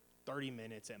for 30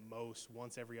 minutes at most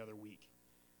once every other week.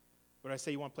 But I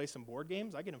say, you want to play some board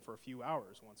games? I get them for a few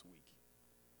hours once a week.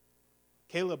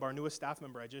 Caleb, our newest staff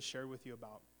member I just shared with you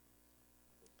about,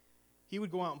 he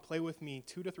would go out and play with me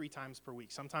 2 to 3 times per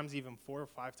week, sometimes even 4 or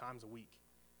 5 times a week.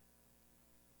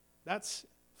 That's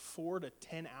 4 to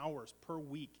 10 hours per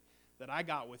week that I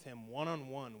got with him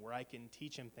one-on-one where I can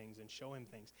teach him things and show him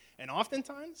things. And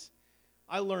oftentimes,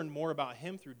 I learned more about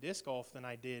him through disc golf than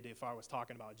I did if I was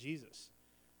talking about Jesus.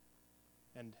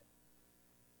 And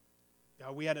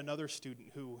we had another student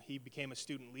who he became a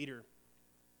student leader.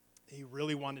 He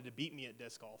really wanted to beat me at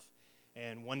disc golf.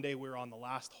 And one day we were on the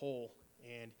last hole,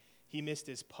 and he missed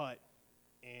his putt.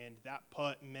 And that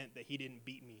putt meant that he didn't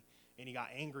beat me. And he got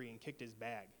angry and kicked his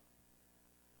bag.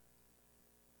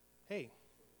 Hey,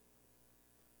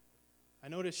 I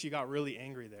noticed you got really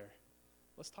angry there.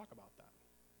 Let's talk about that.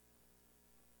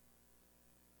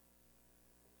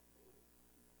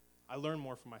 I learn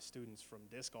more from my students from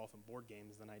disc golf and board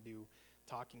games than I do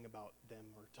talking about them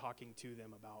or talking to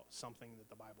them about something that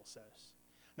the Bible says.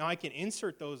 Now, I can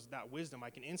insert that wisdom, I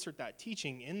can insert that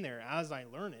teaching in there as I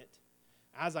learn it,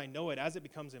 as I know it, as it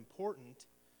becomes important,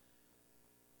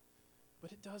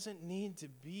 but it doesn't need to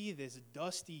be this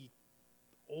dusty,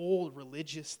 old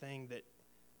religious thing that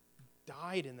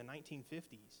died in the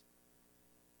 1950s.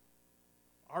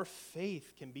 Our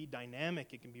faith can be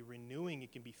dynamic, it can be renewing,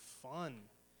 it can be fun.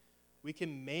 We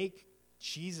can make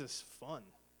Jesus fun.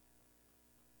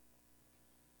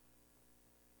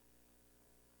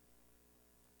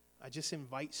 I just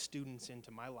invite students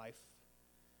into my life,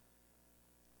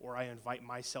 or I invite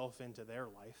myself into their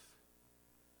life.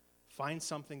 Find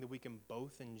something that we can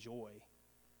both enjoy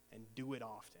and do it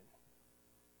often.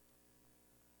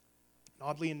 And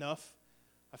oddly enough,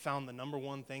 I found the number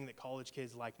one thing that college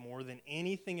kids like more than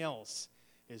anything else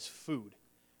is food.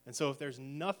 And so if there's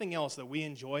nothing else that we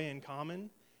enjoy in common,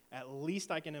 at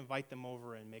least I can invite them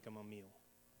over and make them a meal.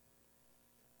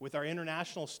 With our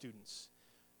international students,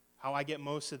 how I get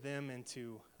most of them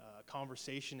into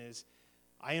conversation is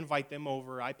I invite them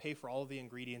over, I pay for all of the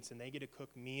ingredients, and they get to cook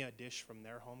me a dish from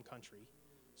their home country.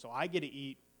 So I get to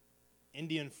eat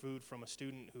Indian food from a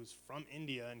student who's from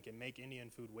India and can make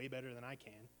Indian food way better than I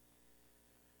can.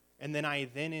 And then I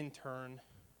in turn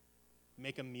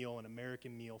make a meal, an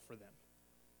American meal for them.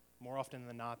 More often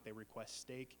than not, they request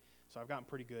steak, so I've gotten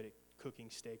pretty good at cooking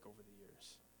steak over the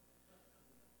years.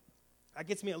 That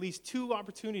gets me at least 2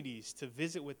 opportunities to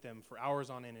visit with them for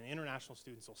hours on end, and international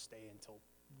students will stay until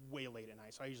way late at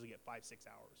night, so I usually get 5-6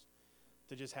 hours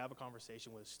to just have a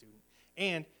conversation with a student.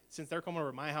 And since they're coming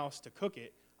over to my house to cook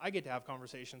it, I get to have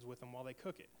conversations with them while they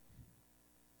cook it.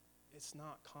 It's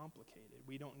not complicated.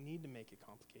 We don't need to make it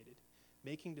complicated.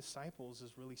 Making disciples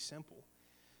is really simple,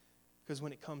 because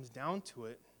when it comes down to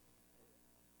it,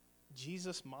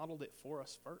 Jesus modeled it for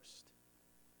us first.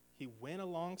 He went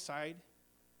alongside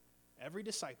every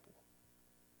disciple,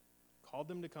 called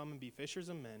them to come and be fishers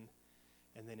of men,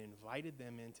 and then invited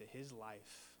them into his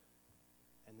life.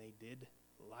 And they did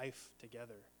life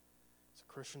together. It's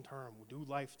a Christian term. We'll do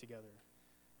life together.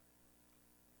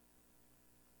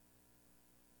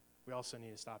 We also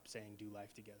need to stop saying do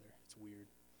life together. It's weird.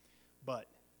 But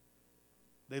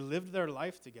they lived their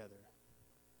life together.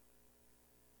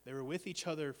 They were with each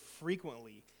other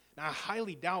frequently. Now, I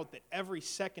highly doubt that every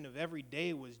second of every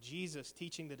day was Jesus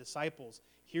teaching the disciples,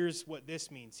 here's what this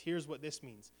means, here's what this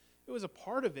means. It was a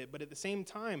part of it, but at the same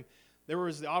time, there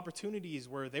was the opportunities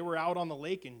where they were out on the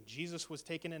lake and Jesus was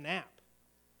taking a nap.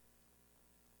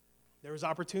 There was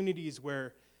opportunities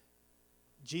where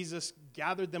Jesus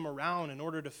gathered them around in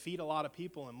order to feed a lot of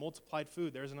people and multiplied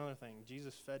food. There's another thing.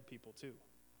 Jesus fed people too.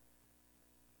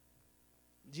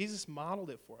 Jesus modeled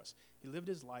it for us. He lived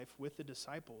his life with the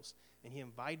disciples, and he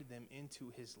invited them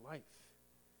into his life.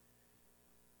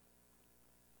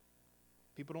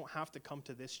 People don't have to come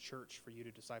to this church for you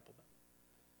to disciple them.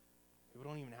 People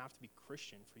don't even have to be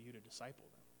Christian for you to disciple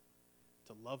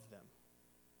them, to love them,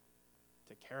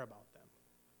 to care about them.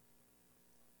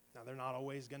 Now, they're not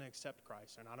always going to accept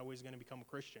Christ. They're not always going to become a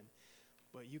Christian,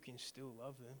 but you can still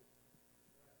love them.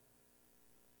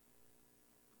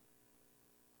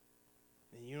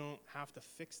 And you don't have to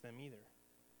fix them either.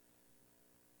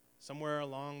 Somewhere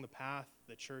along the path,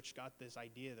 the church got this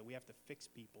idea that we have to fix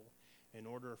people in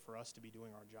order for us to be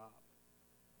doing our job.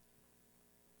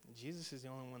 And Jesus is the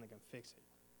only one that can fix it.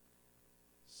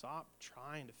 Stop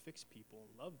trying to fix people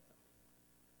and love them.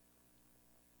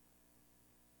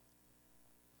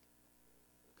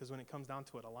 Because when it comes down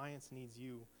to it, Alliance needs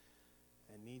you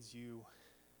and needs you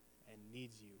and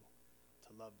needs you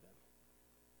to love them.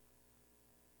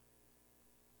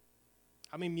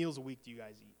 How many meals a week do you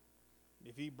guys eat?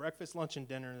 If you eat breakfast, lunch, and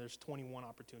dinner, there's 21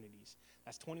 opportunities.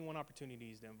 That's 21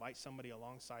 opportunities to invite somebody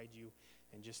alongside you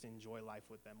and just enjoy life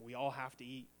with them. We all have to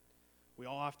eat. We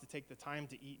all have to take the time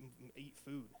to eat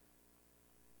food.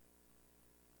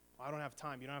 Well, I don't have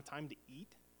time. You don't have time to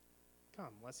eat?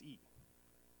 Come, let's eat.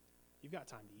 You've got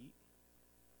time to eat.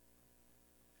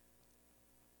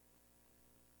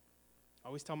 I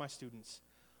always tell my students,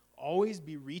 always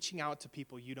be reaching out to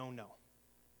people you don't know,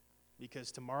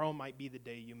 because tomorrow might be the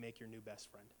day you make your new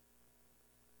best friend.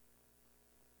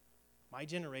 My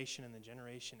generation and the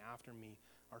generation after me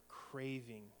are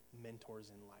craving mentors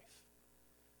in life,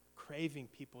 craving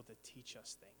people to teach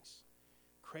us things,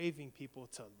 craving people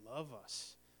to love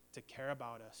us, to care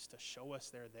about us, to show us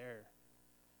they're there.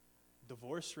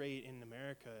 Divorce rate in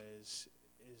America is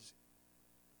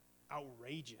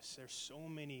outrageous. There's so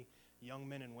many young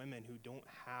men and women who don't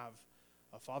have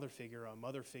a father figure, a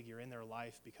mother figure in their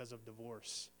life because of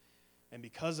divorce. And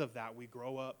because of that, we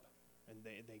grow up, and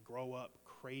they grow up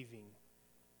craving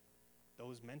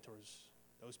those mentors,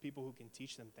 those people who can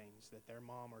teach them things that their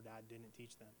mom or dad didn't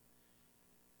teach them.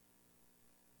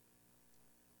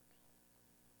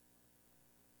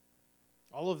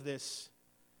 All of this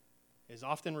is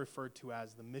often referred to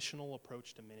as the missional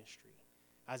approach to ministry.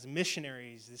 As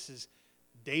missionaries, this is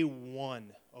day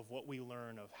one of what we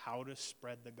learn of how to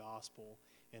spread the gospel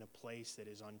in a place that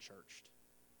is unchurched.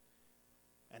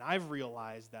 And I've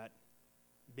realized that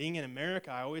being in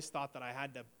America, I always thought that I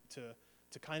had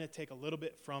to kind of take a little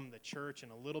bit from the church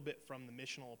and a little bit from the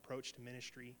missional approach to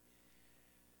ministry.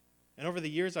 And over the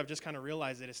years, I've just kind of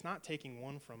realized that it's not taking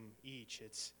one from each.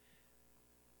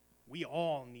 We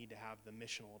all need to have the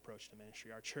missional approach to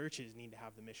ministry. Our churches need to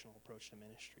have the missional approach to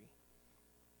ministry.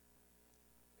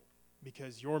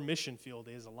 Because your mission field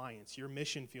is Alliance. Your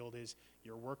mission field is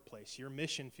your workplace. Your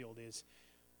mission field is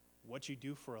what you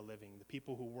do for a living, the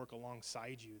people who work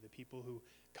alongside you, the people who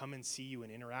come and see you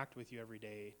and interact with you every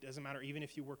day. It doesn't matter, even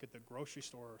if you work at the grocery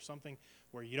store or something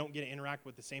where you don't get to interact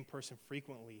with the same person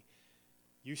frequently,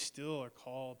 you still are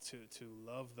called to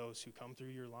love those who come through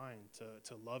your line,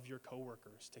 to love your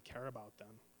coworkers, to care about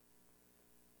them.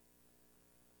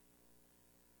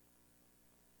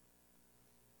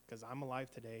 Because I'm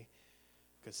alive today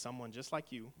because someone just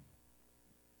like you,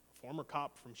 a former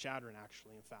cop from Chadron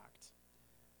actually, in fact,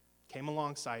 came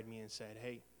alongside me and said,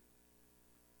 "Hey,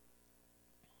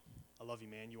 I love you,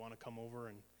 man. You want to come over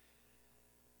and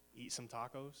eat some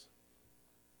tacos?"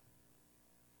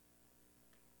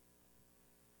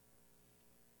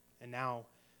 And now,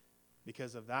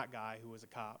 because of that guy who was a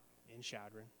cop in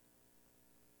Chadron,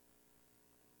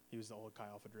 he was the old Chi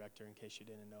Alpha director, in case you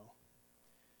didn't know.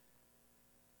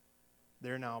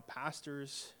 They're now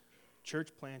pastors, church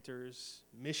planters,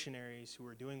 missionaries who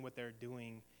are doing what they're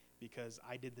doing because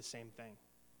I did the same thing.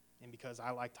 And because I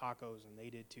like tacos and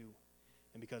they did too.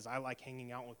 And because I like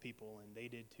hanging out with people and they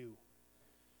did too.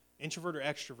 Introvert or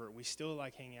extrovert, we still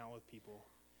like hanging out with people.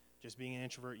 Just being an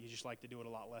introvert, you just like to do it a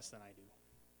lot less than I do.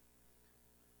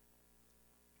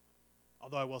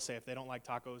 Although I will say, if they don't like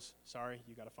tacos, sorry,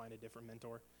 you got to find a different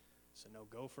mentor. So no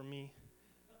go for me.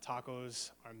 Tacos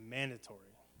are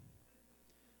mandatory.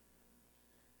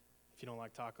 If you don't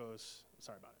like tacos,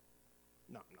 sorry about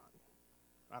it. No, I'm not.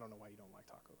 I don't know why you don't like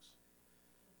tacos.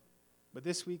 But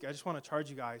this week, I just want to charge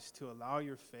you guys to allow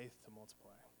your faith to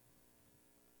multiply.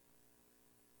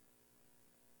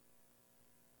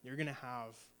 You're going to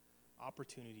have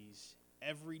opportunities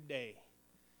every day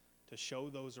to show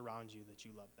those around you that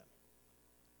you love them.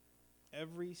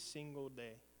 Every single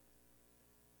day,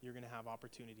 you're going to have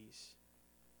opportunities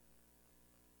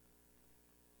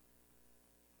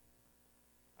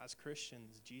As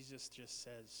Christians, Jesus just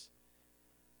says,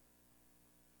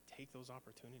 take those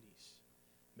opportunities.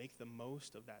 Make the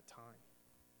most of that time.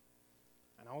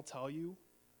 And I'll tell you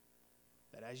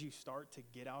that as you start to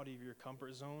get out of your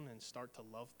comfort zone and start to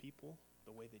love people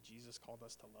the way that Jesus called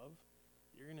us to love,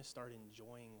 you're going to start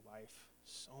enjoying life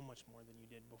so much more than you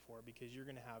did before, because you're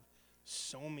going to have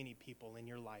so many people in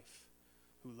your life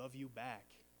who love you back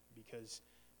because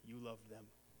you love them.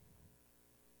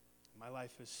 My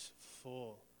life is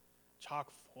full,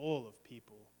 chock full of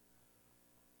people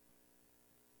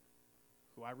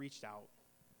who I reached out,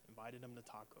 invited them to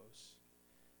tacos.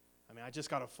 I mean, I just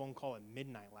got a phone call at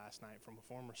midnight last night from a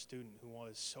former student who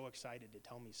was so excited to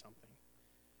tell me something.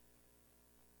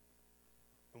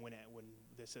 And when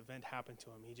this event happened to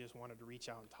him, he just wanted to reach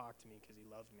out and talk to me because he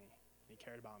loved me. He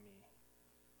cared about me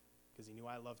because he knew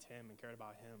I loved him and cared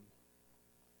about him.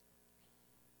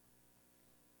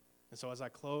 And so as I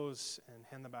close and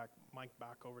hand the mic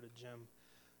back over to Jim,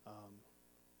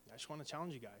 I just want to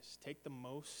challenge you guys. Make the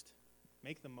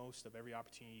most of every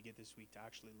opportunity you get this week to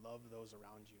actually love those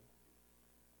around you.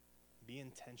 Be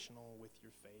intentional with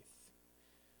your faith.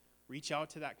 Reach out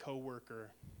to that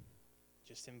coworker.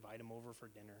 Just invite them over for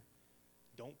dinner.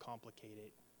 Don't complicate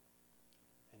it.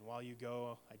 And while you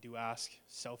go, I do ask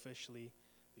selfishly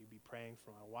that you be praying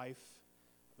for my wife,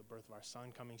 the birth of our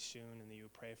son coming soon, and that you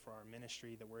pray for our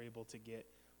ministry that we're able to get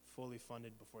fully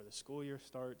funded before the school year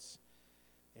starts.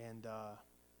 And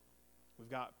we've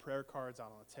got prayer cards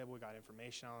out on the table. We've got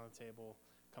information out on the table.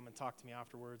 Come and talk to me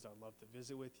afterwards. I'd love to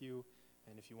visit with you.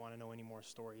 And if you want to know any more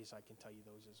stories, I can tell you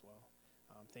those as well.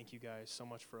 Thank you guys so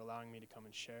much for allowing me to come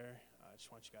and share. I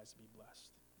just want you guys to be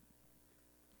blessed.